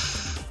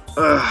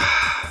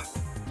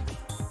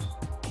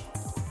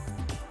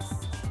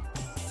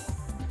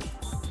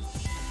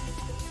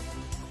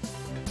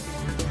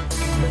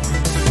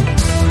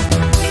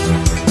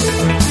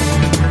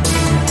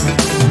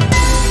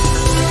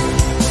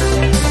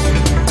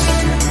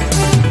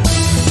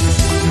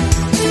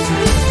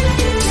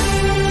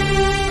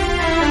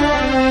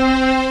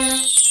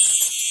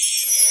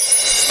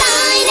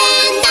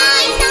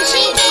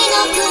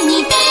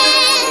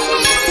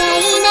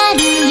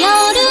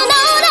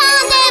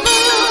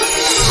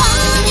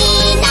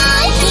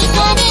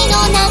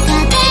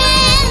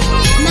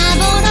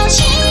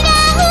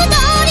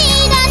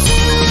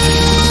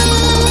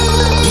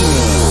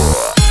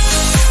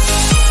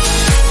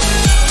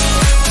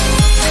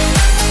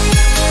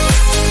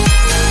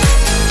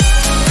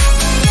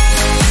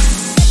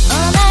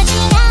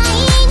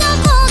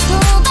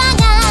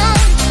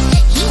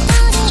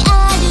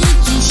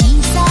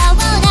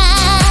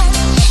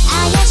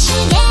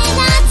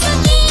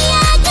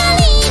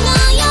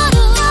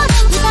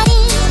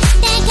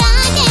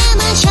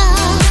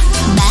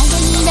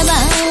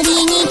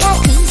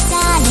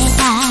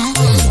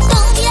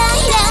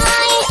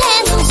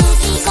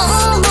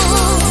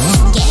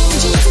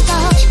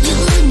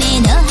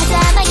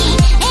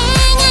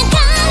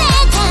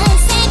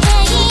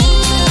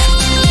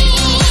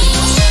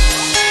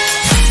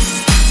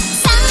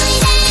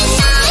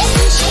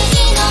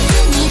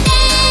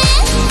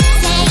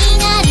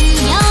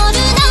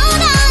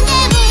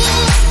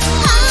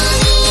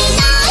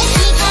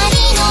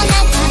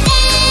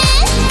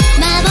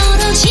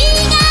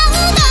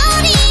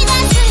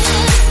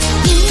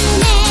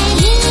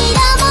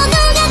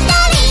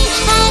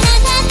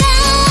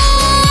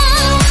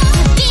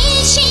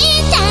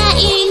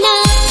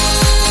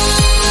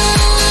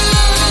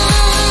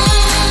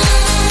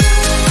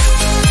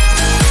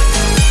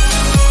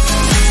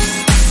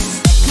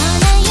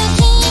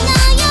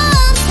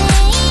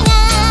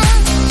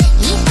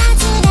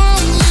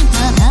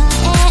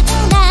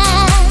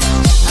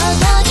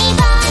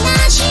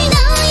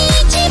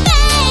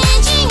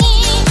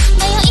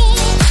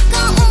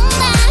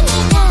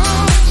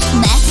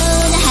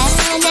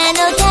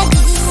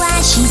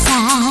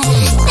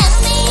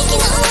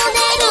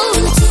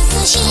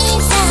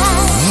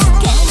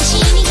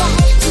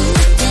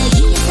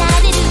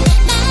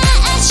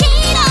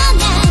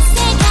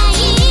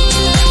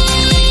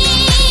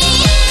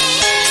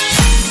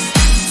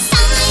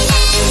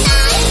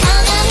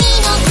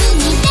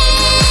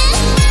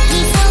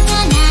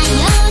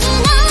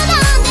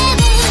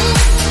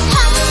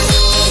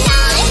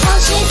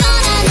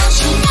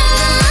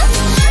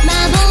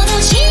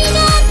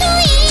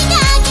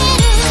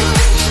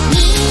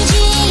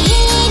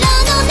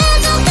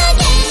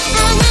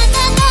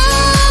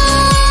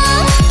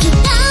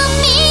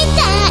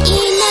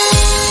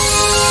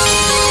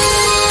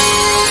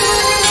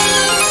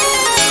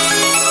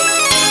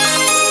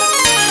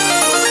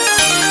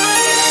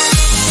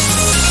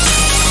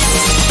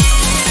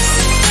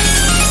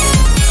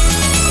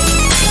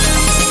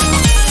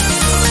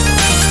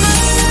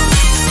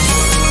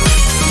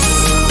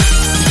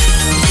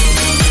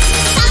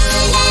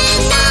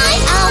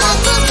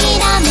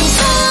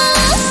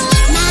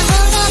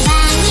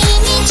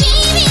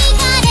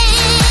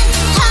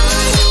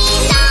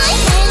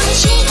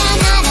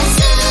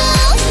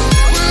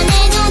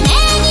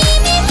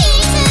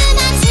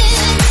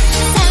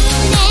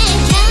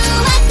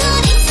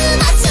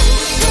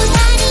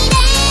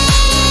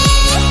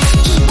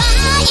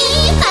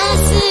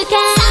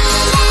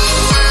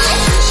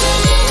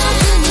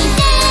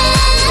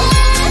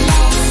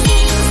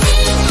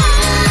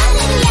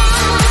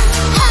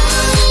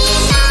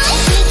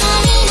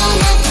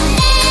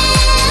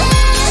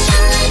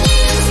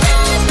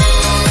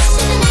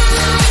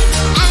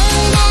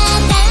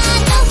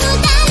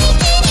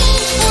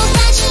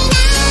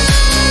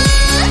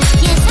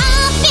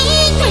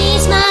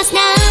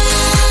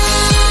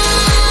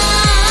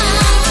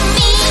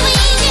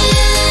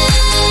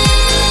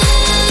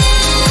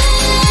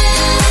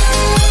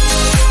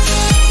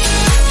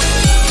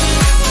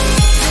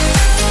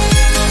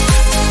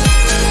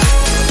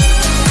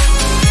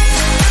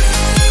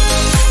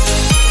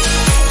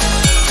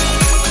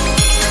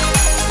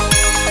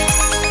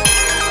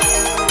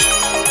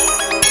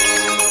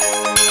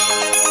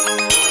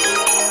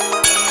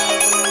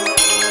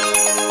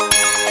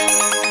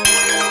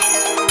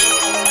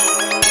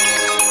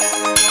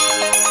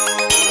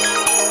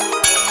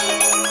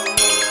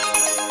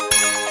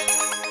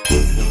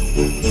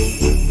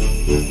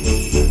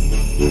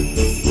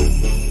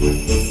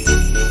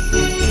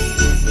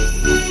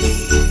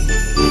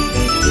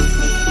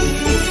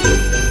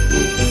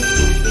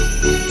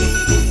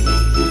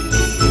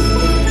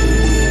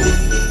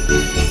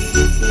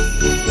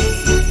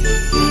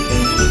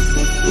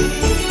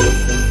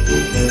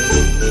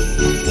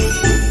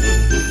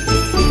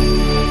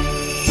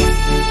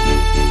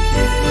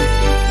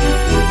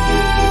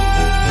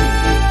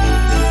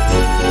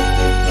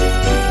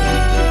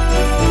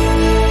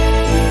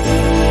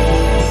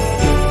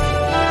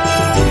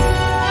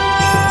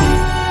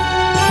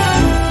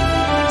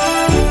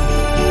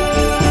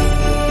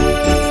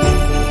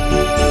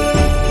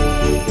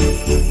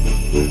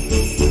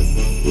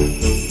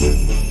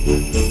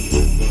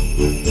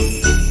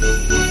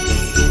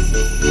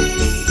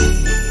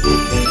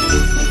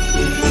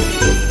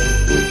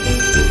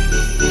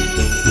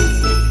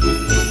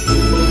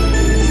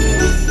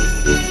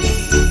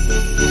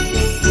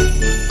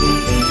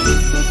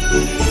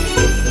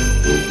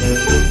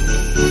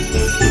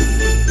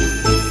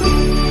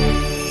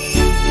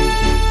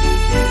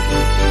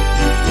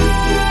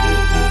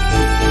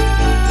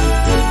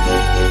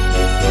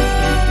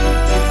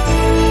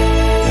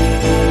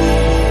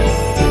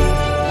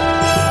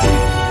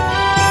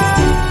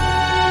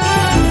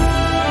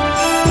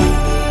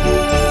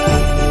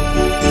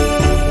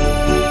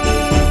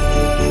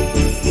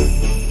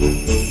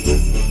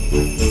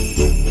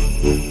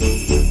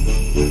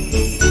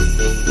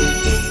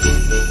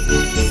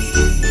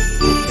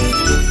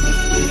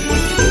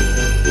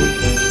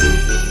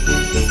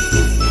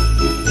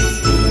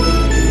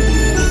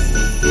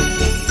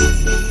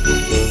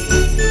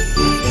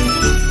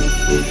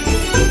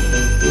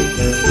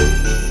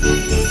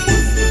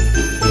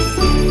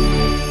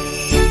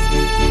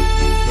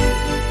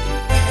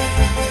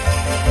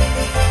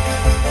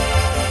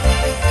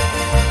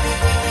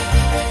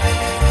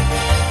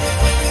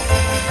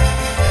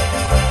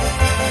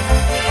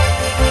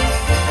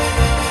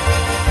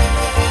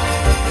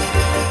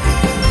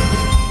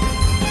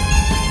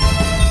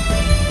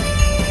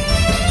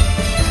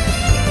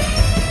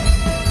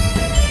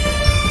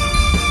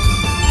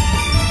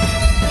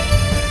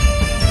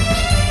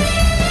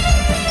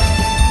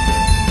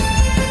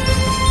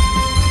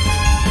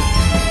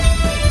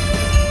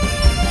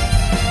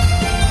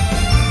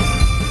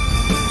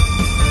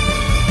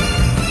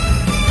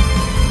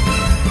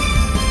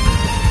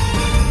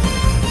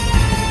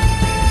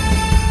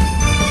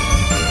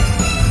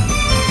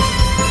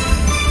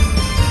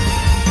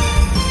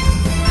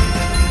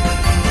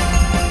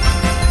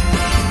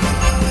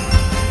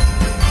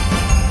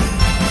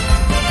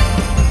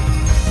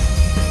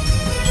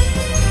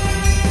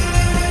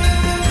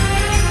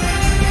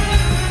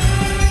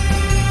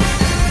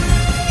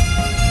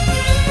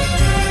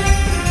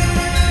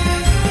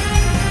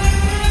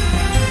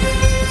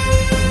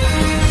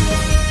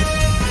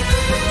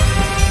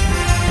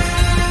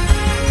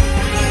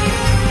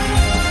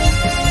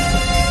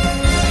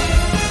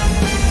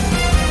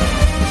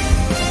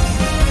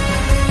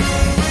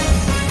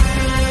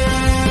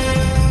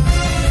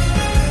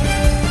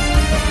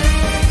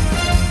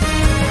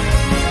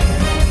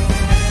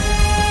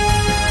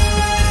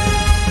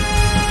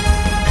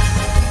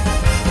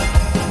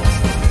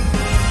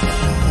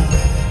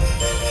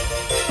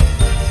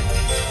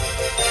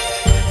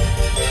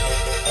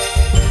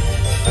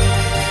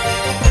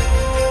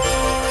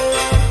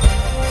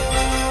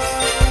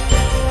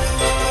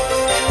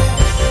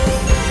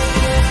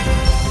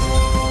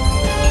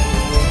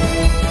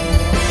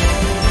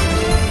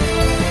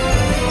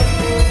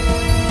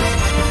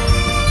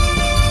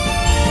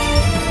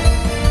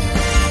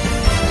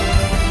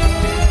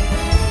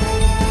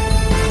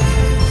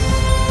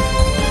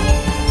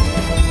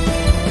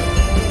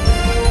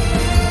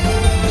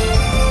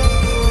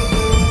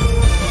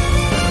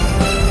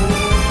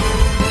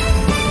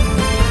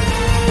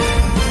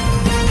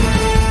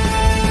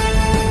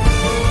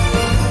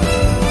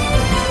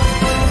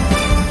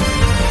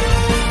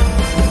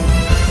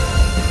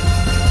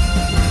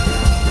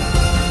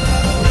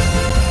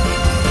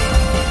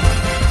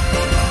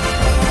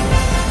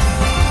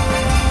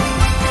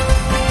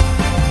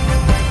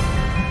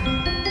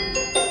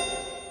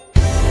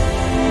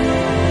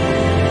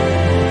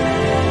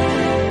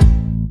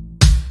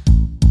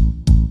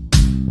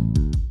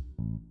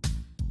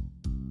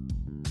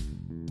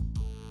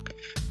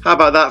 How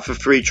about that for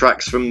 3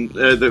 tracks from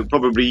that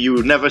probably you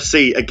will never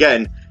see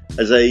again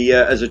as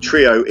a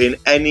trio in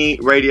any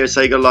Radio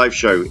Sega live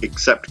show,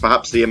 except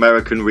perhaps the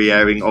American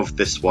re-airing of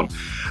this one.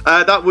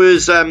 That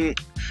was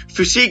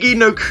Fushigi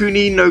no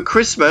Kuni no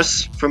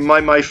Christmas from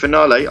My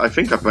Finale. I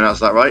think I pronounced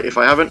that right. If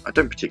I haven't, I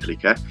don't particularly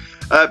care.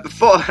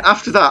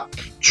 After that,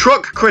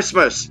 Truck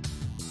Christmas.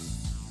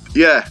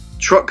 Yeah,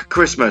 Truck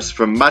Christmas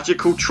from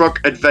Magical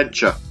Truck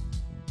Adventure.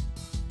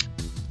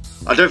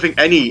 I don't think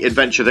any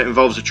adventure that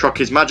involves a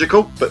truck is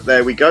magical, but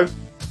there we go.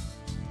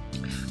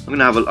 I'm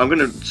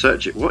gonna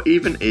search it. What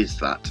even is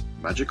that?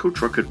 Magical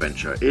Truck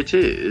Adventure. It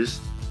is.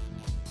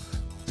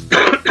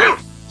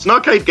 It's an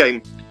arcade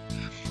game.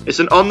 It's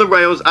an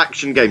on-the-rails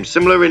action game,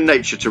 similar in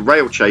nature to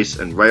Rail Chase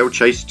and Rail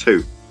Chase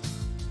 2.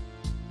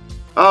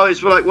 Oh,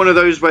 it's like one of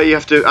those where you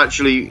have to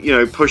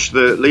actually, push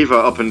the lever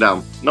up and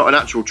down. Not an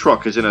actual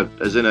truck, as in a.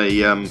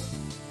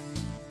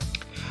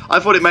 I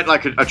thought it meant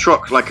like a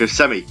truck, like a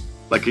semi.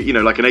 Like an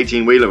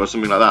 18-wheeler or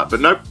something like that. But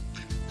nope,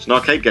 it's an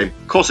arcade game.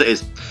 Of course it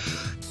is.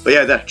 But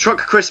yeah, the Truck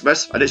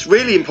Christmas, and it's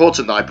really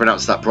important that I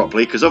pronounce that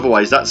properly, because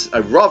otherwise that's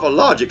a rather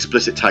large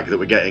explicit tag that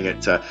we're getting at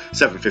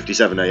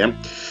 7:57 a.m.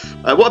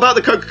 What about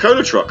the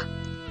Coca-Cola truck?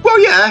 Well,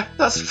 yeah,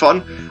 that's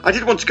fun. I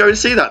did want to go and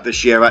see that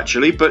this year,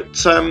 actually, but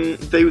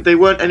they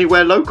weren't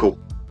anywhere local.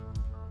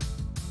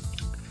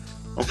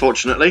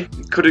 Unfortunately,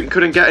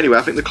 couldn't get anywhere.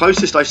 I think the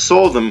closest I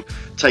saw them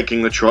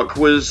taking the truck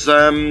was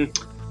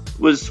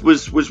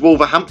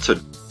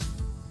Wolverhampton.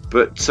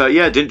 But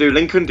yeah, didn't do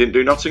Lincoln, didn't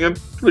do Nottingham.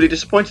 Really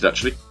disappointed,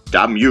 actually.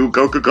 Damn you,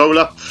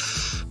 Coca-Cola.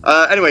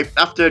 Anyway,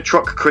 after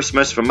Truck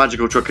Christmas from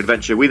Magical Truck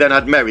Adventure, we then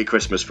had Merry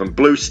Christmas from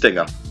Blue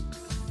Stinger.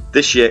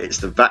 This year, it's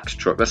the Vax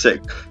truck. That's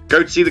it.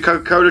 Go to see the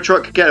Coca-Cola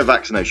truck, get a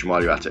vaccination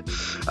while you're at it.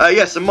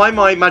 Yes, and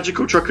My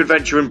Magical Truck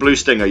Adventure and Blue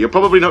Stinger. You're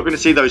probably not going to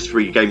see those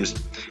 3 games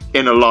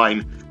in a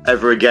line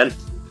ever again.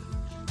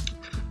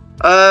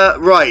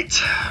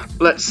 Right.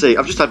 Let's see.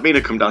 I've just had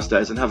Mina come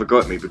downstairs and have a go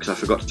at me because I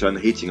forgot to turn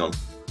the heating on.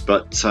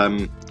 But,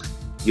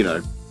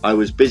 I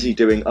was busy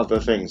doing other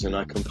things and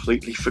I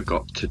completely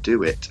forgot to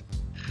do it.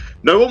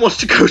 No one wants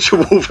to go to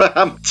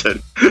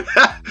Wolverhampton.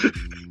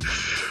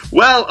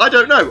 Well, I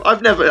don't know.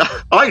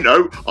 I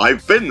know.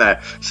 I've been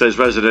there, says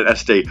Resident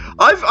SD.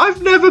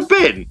 I've never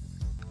been.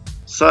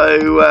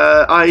 So,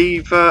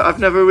 I've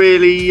never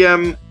really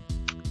done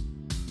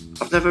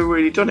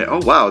it.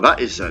 Oh wow,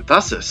 that's a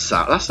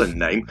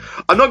name.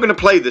 I'm not going to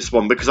play this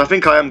one because I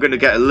think I am going to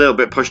get a little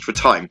bit pushed for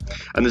time,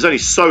 and there's only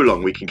so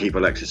long we can keep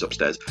Alexis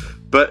upstairs.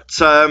 But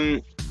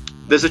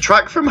there's a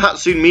track from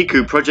Hatsune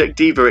Miku Project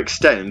Diva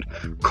Extend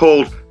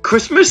called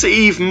Christmas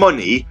Eve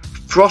Money,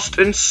 Frost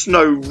and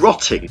Snow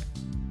Rotting.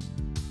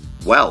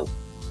 Well,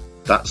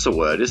 that's a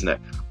word, isn't it?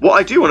 What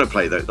I do want to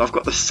play though, I've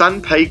got the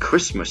Sanpei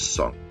Christmas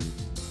song.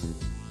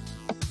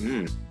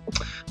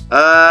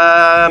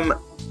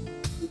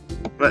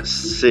 Let's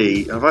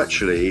see. So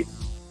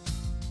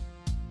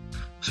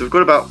we've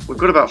got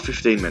about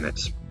 15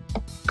 minutes.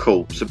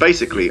 Cool. So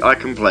basically, I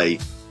can play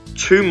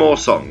 2 more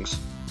songs,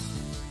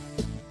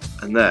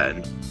 and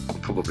then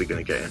I'm probably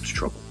going to get into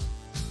trouble.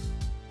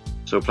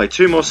 So we'll play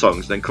 2 more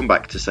songs, then come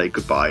back to say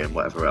goodbye and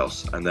whatever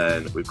else, and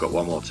then we've got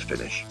 1 more to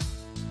finish.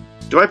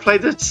 Do I play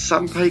the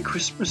Sanpei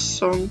Christmas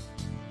song?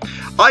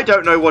 I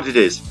don't know what it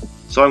is,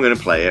 so I'm going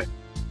to play it.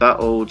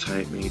 That'll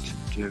take me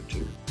to.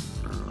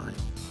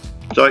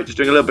 Sorry, just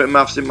doing a little bit of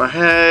maths in my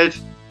head.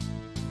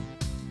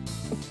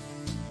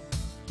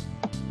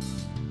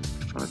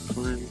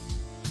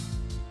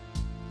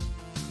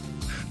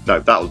 No,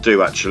 that'll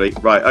do actually.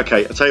 Right,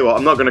 okay, I'll tell you what,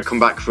 I'm not going to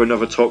come back for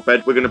another talk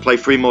bed. We're going to play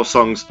 3 more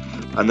songs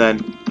and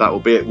then that will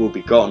be it. We'll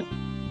be gone.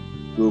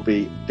 We'll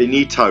be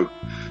finito.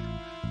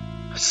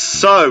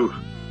 So,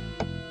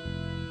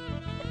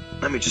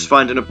 let me just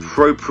find an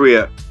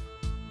appropriate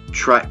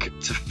track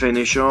to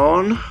finish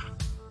on.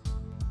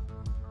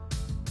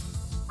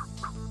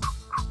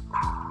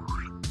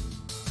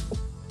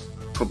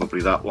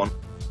 Probably that one.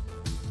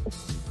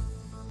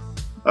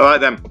 Alright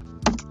then,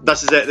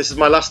 this is it. This is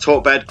my last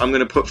talk bed. I'm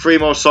going to put 3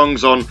 more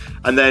songs on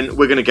and then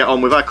we're going to get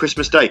on with our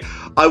Christmas day.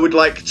 I would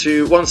like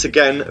to once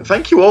again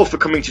thank you all for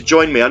coming to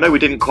join me. I know we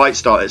didn't quite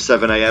start at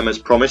 7 a.m. as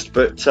promised,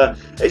 but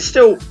it's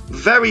still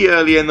very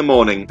early in the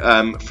morning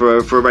for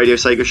a Radio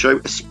Sega show,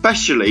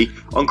 especially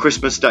on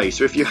Christmas Day.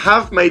 So if you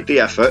have made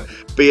the effort,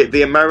 be it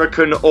the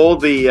American or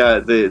the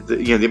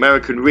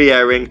American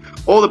re-airing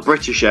or the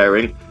British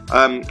airing,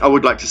 I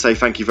would like to say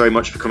thank you very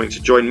much for coming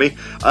to join me.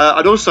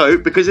 I'd also,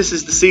 because this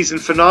is the season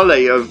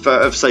finale of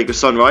Sega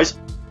Sunrise,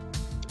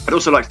 I'd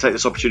also like to take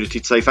this opportunity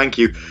to say thank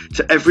you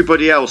to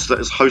everybody else that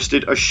has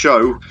hosted a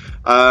show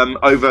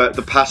over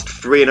the past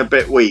 3 and a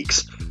bit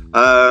weeks.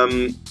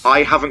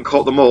 I haven't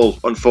caught them all,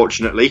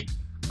 unfortunately.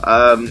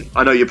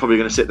 I know you're probably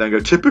going to sit there and go,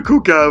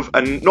 typical Gav,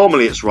 and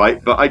normally it's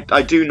right, but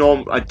I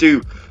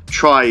do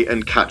try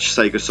and catch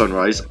Sega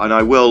Sunrise, and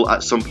I will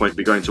at some point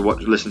be going to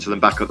listen to them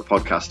back at the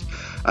podcast.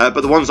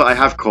 But the ones that I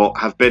have caught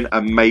have been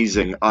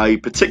amazing. I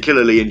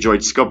particularly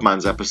enjoyed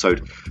Scubman's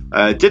episode.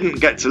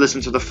 Didn't get to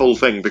listen to the full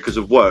thing because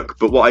of work,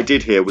 but what I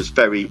did hear was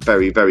very,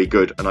 very, very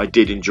good, and I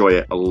did enjoy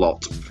it a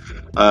lot.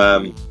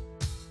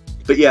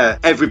 But But yeah,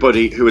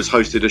 everybody who has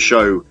hosted a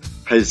show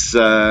has,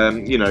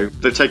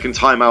 they've taken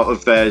time out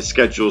of their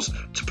schedules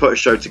to put a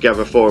show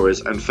together for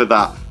us, and for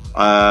that,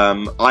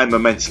 I'm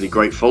immensely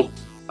grateful.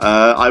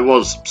 I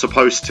was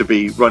supposed to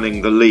be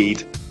running the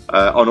lead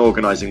on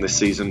organising this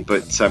season,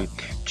 but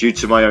due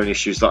to my own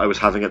issues that I was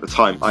having at the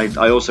time,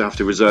 I also have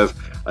to reserve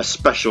a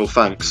special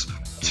thanks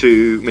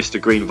to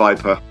Mr. Green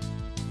Viper,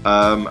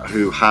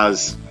 who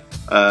has,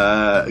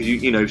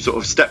 sort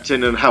of stepped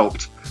in and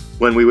helped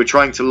when we were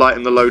trying to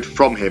lighten the load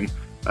from him.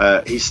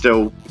 He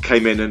still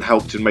came in and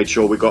helped and made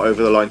sure we got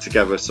over the line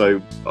together. So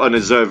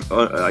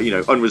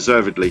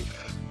unreservedly,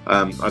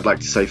 I'd like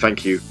to say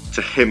thank you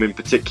to him in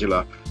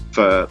particular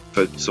for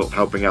sort of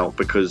helping out,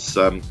 because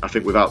I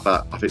think without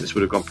that, I think this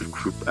would have gone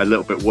a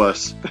little bit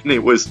worse than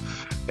it was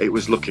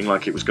looking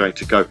like it was going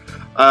to go.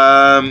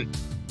 But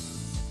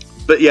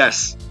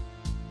yes,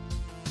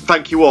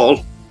 thank you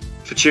all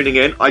for tuning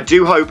in. I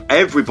do hope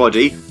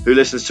everybody who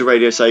listens to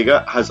Radio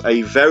Sega has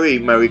a very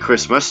Merry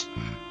Christmas.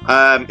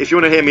 If you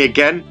want to hear me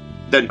again,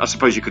 then I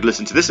suppose you could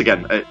listen to this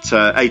again at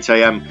 8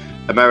 a.m.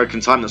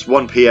 American time. That's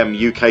 1 p.m.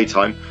 UK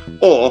time.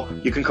 Or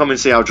you can come and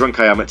see how drunk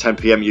I am at 10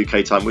 p.m.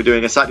 UK time. We're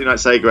doing a Saturday Night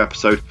Sega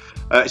episode.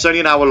 It's only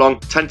an hour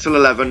long, 10 till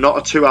 11, not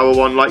a 2-hour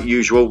one like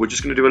usual. We're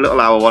just going to do a little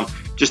hour one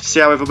just to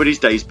see how everybody's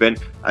day's been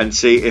and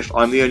see if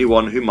I'm the only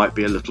one who might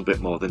be a little bit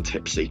more than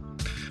tipsy.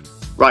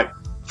 Right,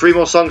 3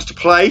 more songs to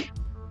play,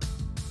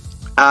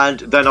 and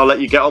then I'll let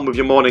you get on with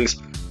your mornings.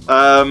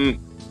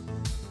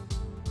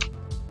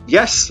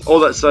 Yes,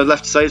 all that's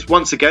left to say is,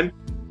 once again,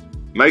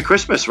 Merry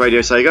Christmas, Radio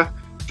Sega.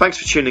 Thanks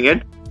for tuning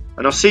in,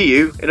 and I'll see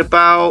you in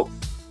about,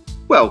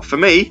 well, for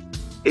me,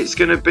 it's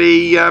going to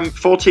be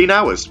 14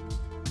 hours.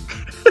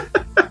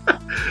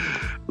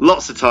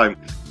 Lots of time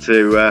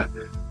to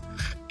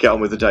get on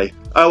with the day.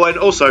 Oh, and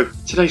also,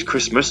 today's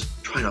Christmas.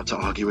 Try not to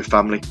argue with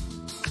family.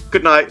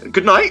 Good night,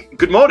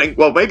 good morning.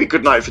 Well, maybe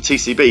good night for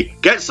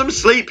TCB. Get some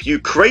sleep, you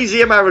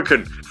crazy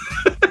American.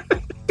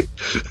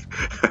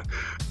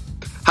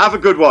 Have a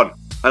good one,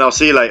 and I'll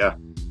see you later.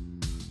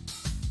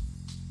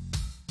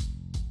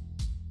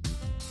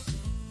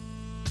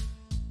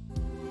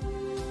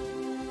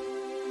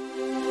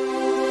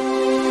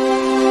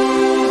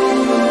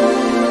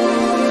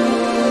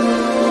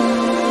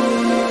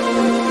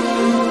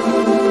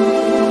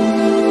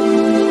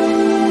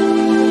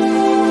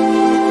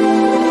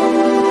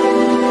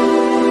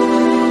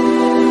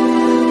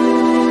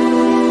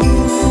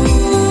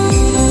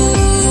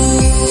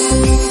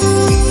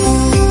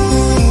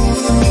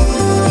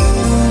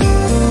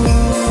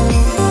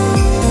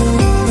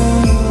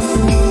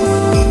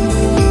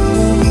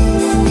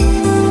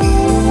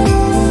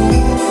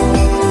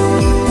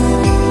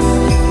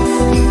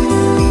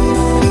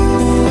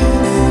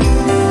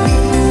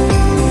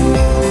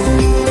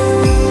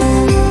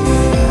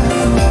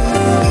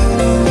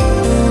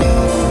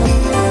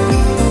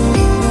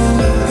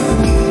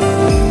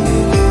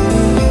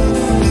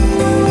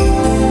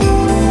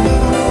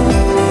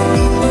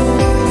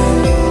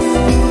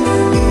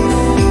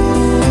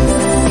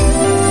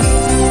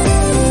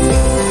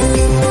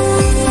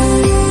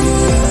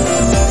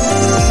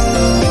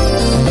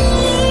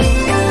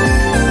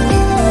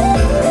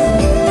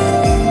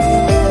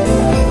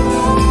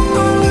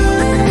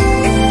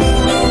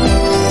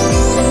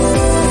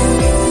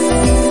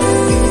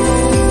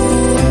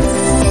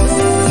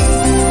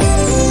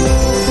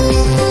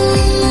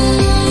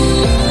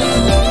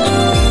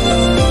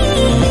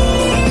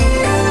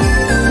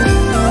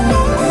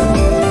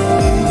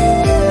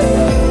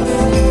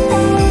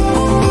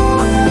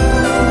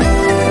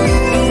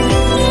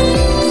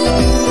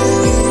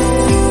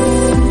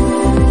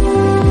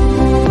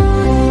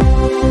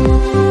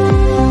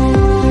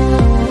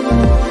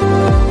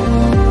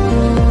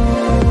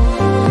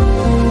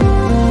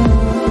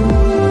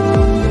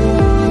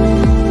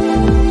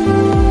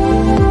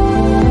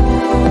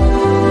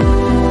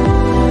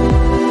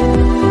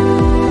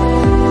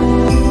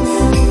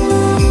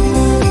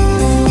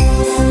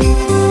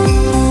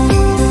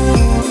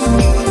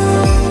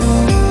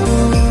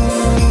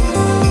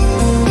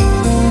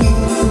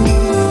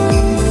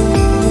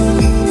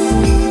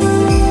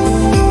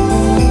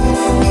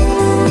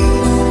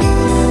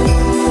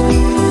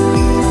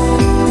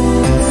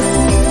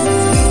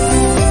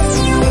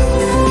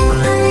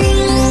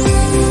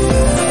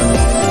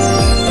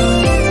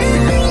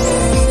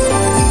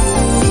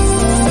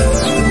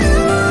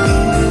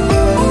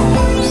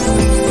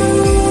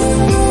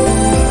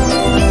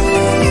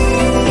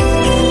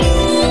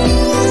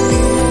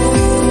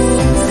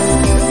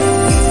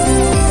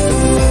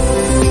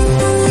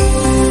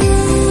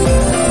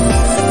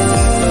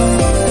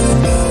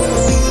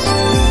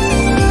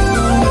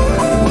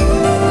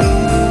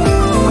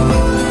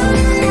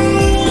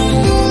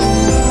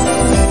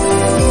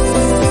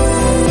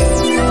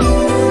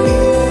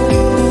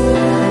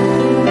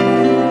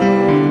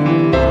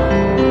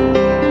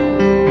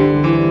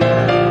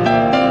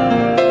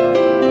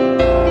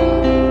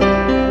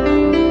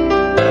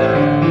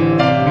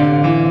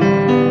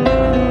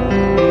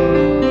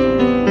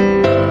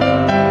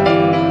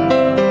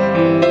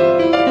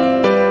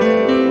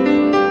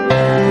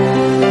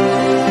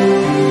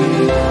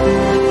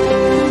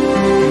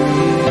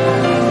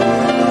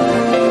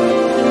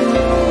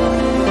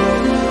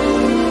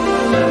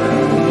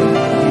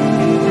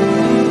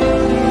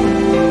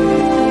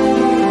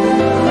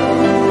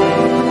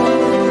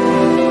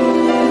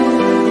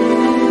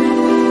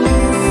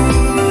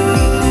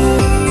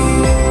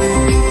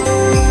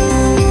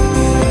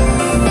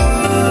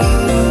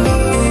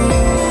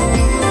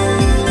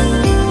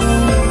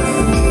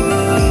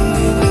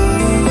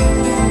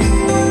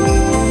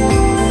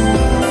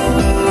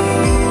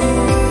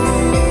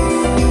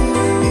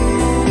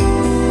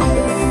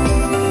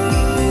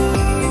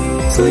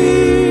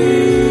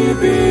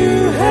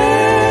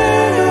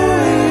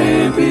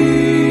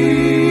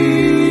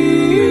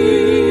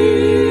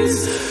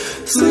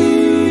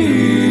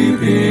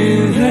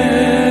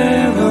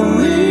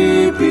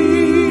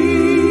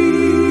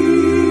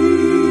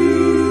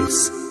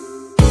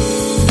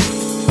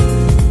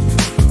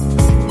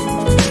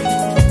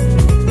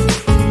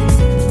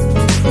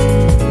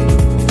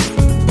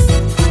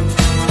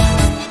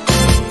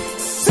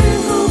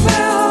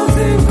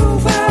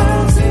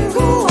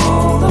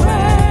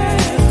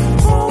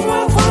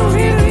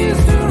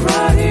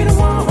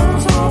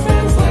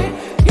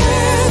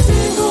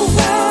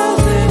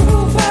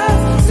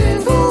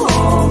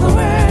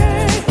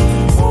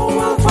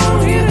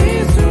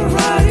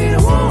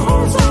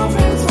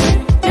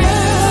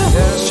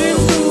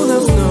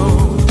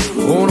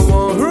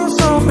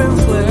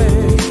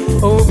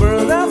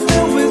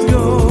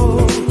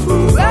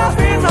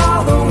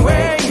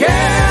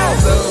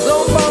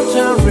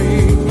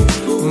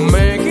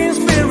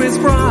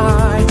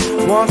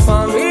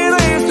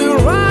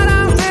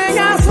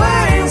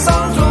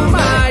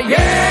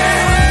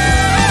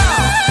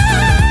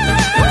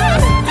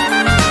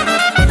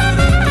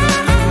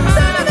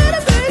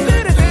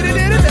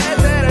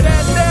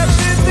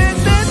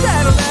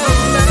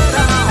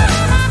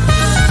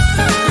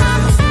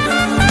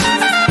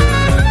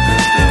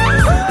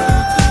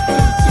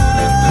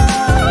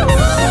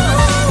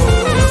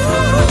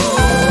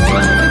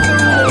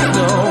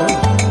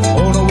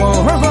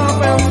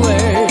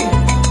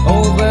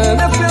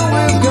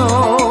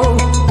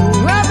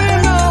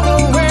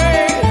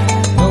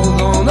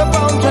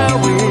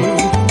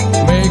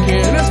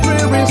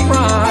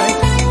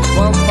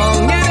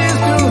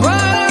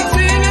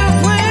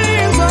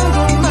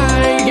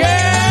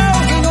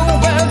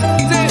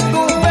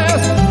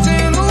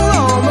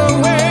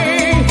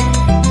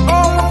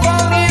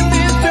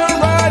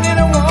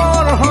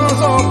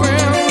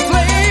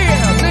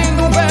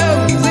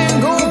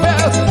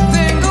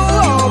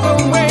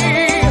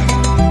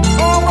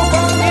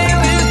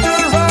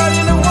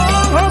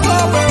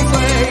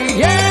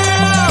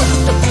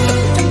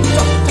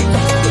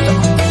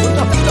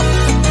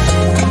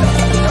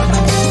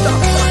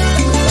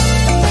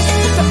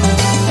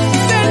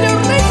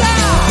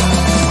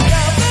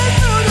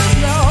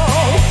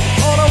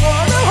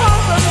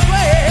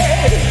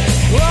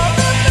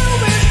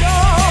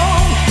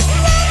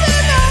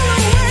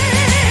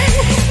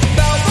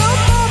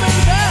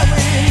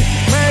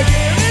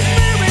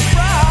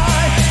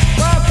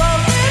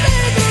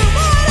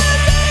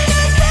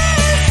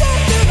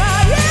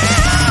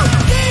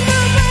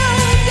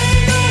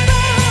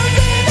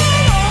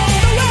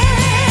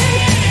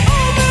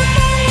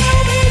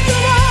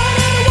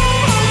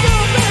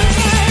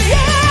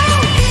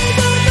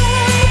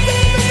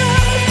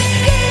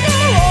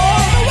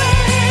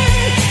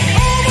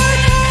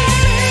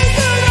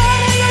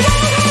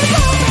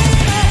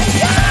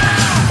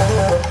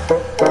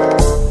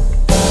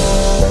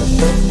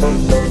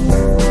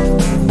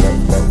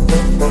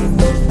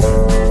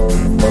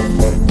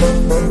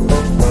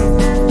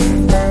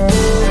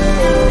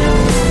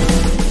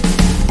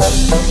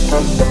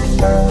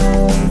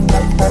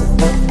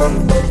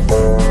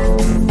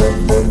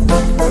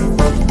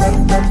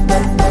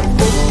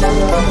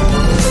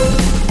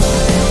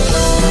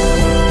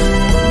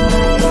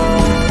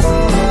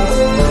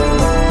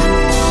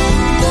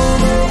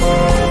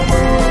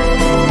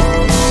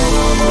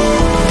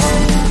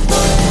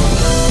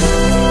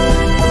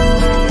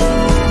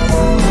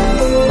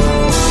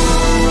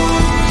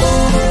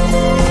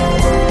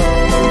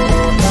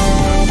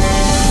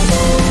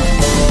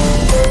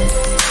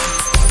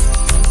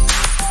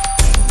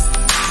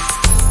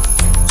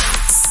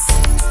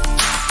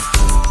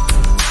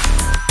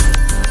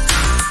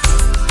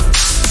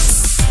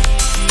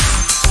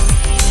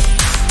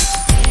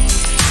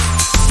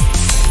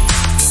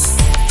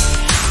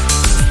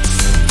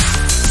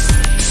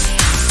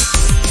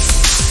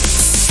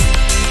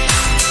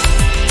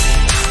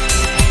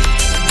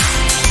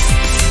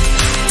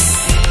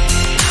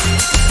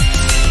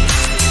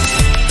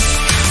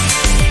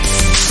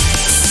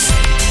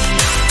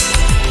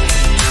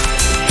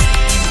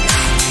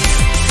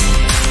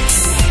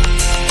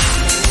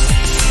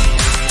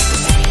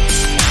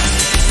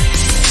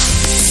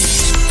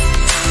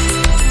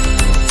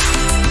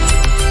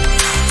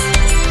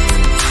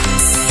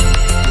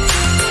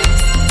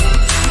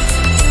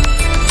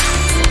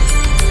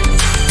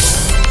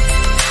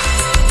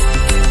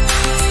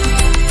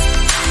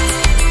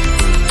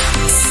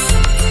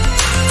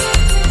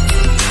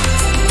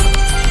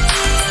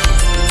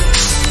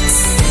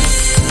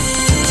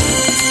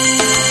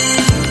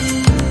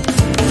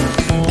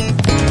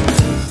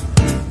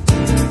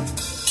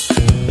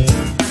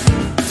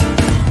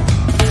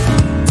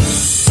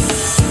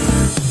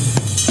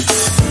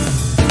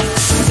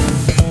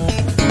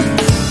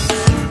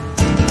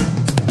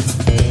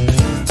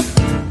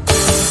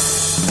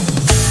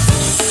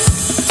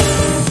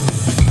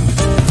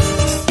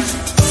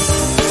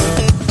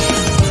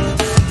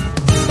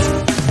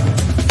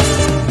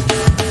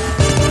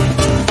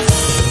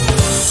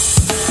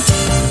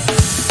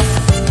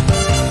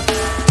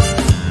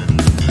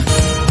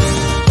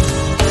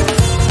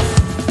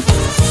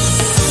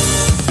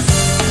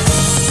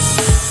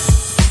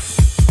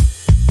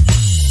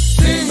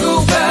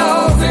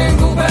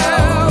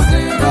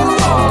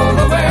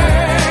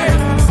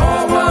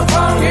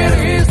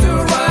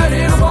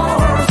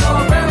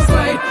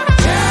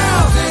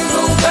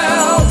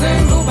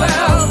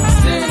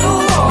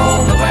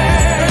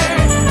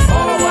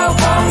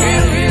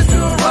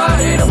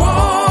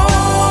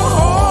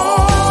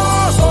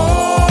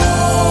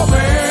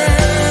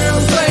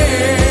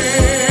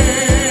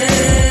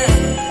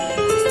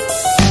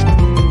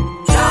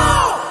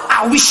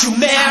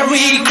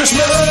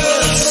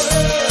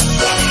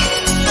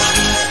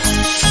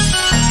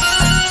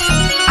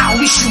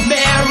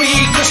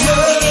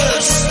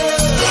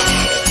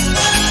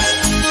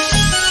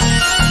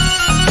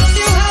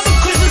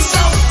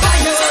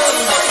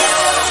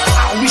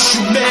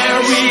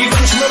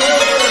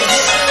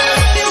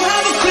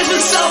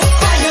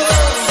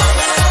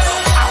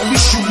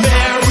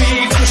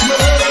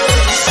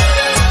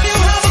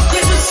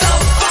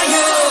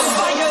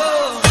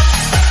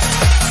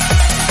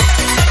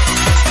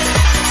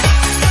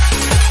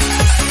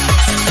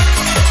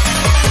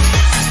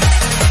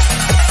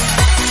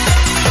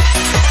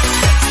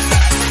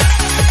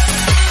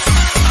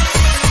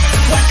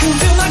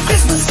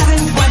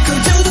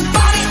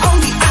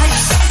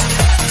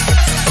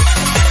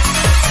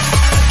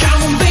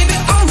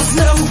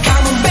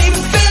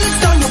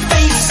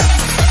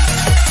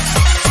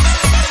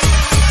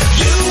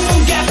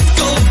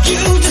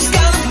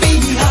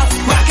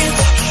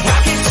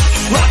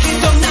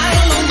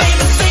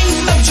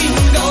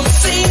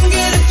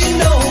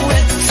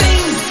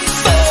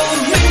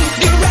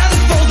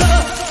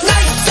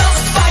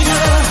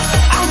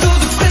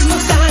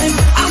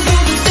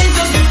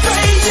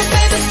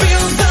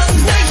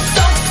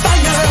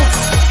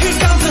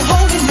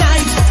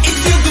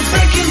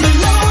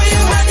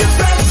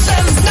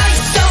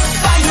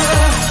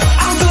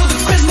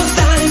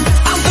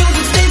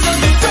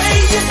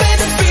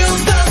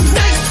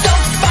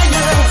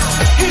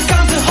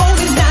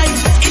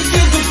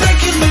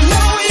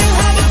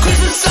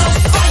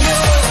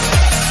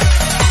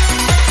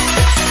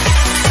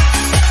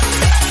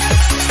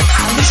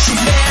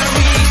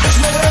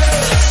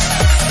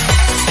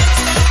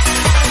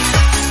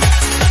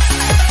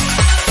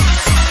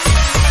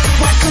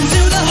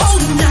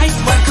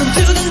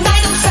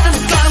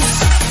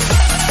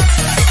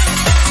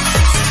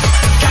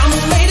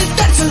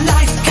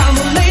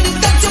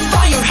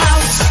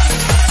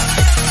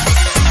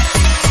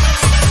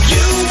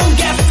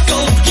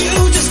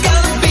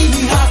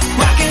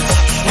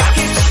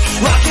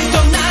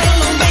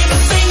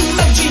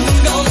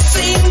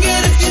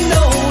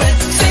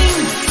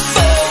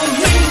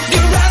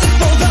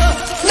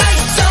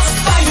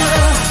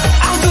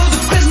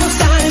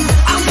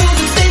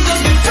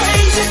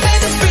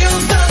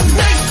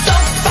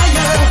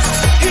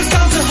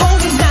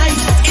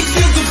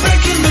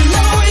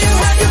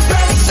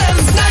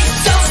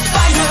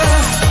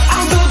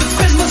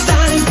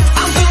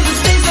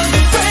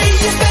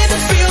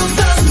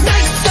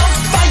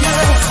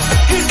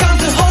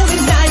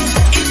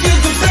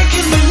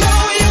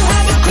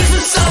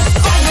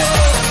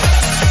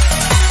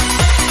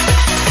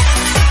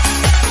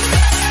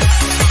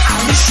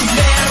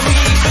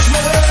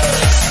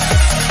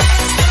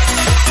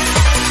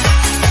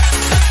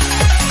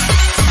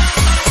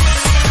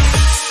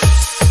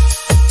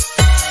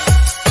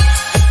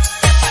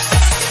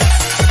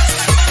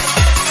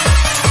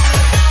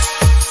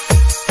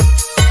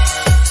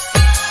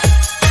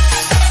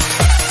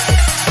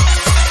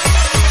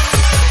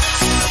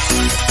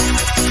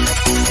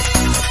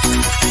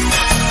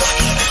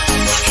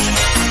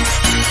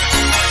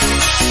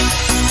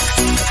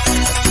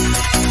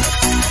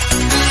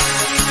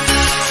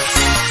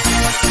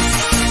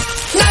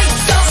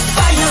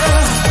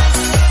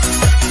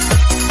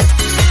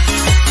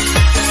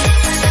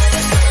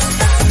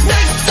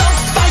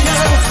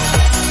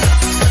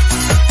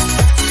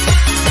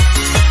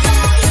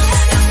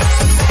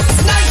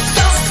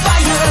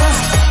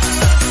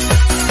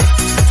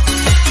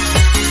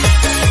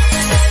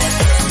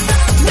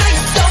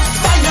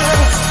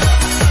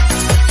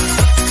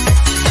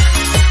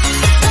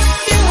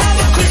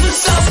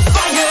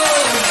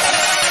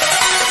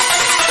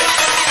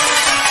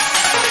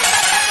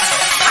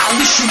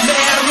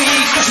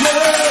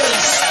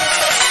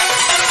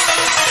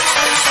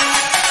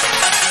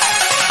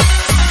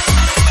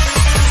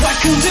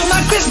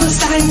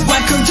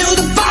 Welcome to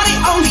the party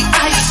on the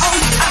ice, on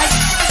the ice.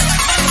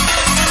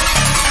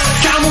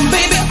 Come on,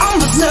 baby, on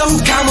the snow.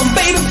 Come on,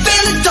 baby,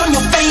 feel it on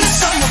your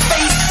face, on your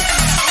face.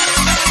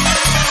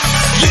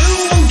 You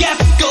won't get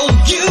cold,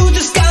 you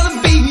just gotta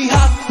be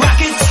hot.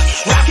 Rock it,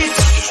 rock it,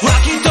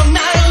 rock it all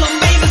night long,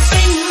 baby.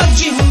 Sing the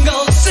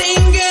jingle,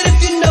 sing it if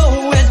you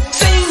know it.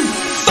 Sing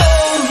for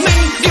me,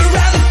 get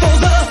ready for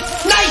the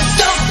night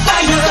of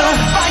fire,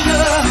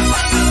 fire.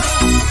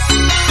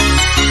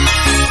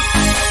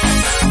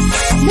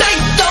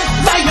 Night of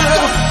fire,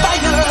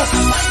 fire.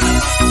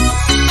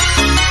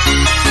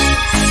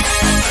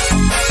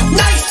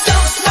 Night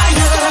of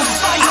fire.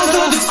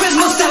 Under the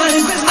Christmas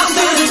time,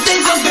 under the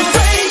days of the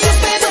praise, you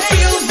better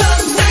feel the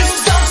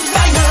night of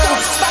fire.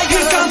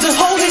 Here comes the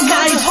holy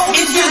night.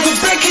 If you go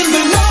breaking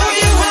the law,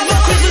 you have a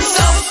Christmas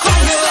of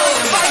fire.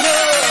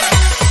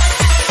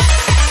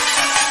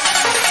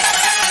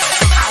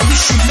 I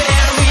wish you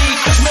Merry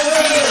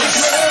Christmas.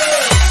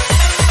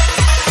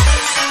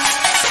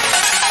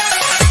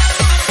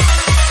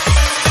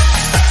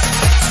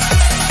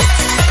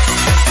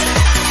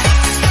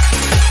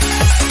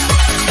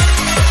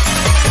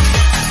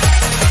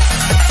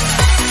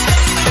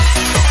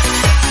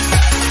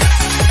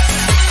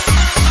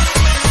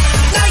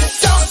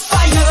 Night of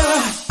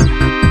fire.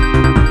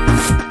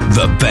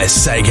 The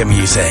best Sega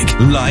music,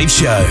 live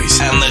shows,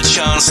 and the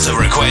chance to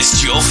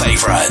request your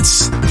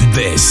favorites.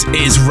 This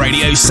is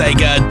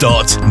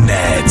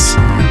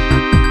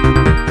RadioSega.net.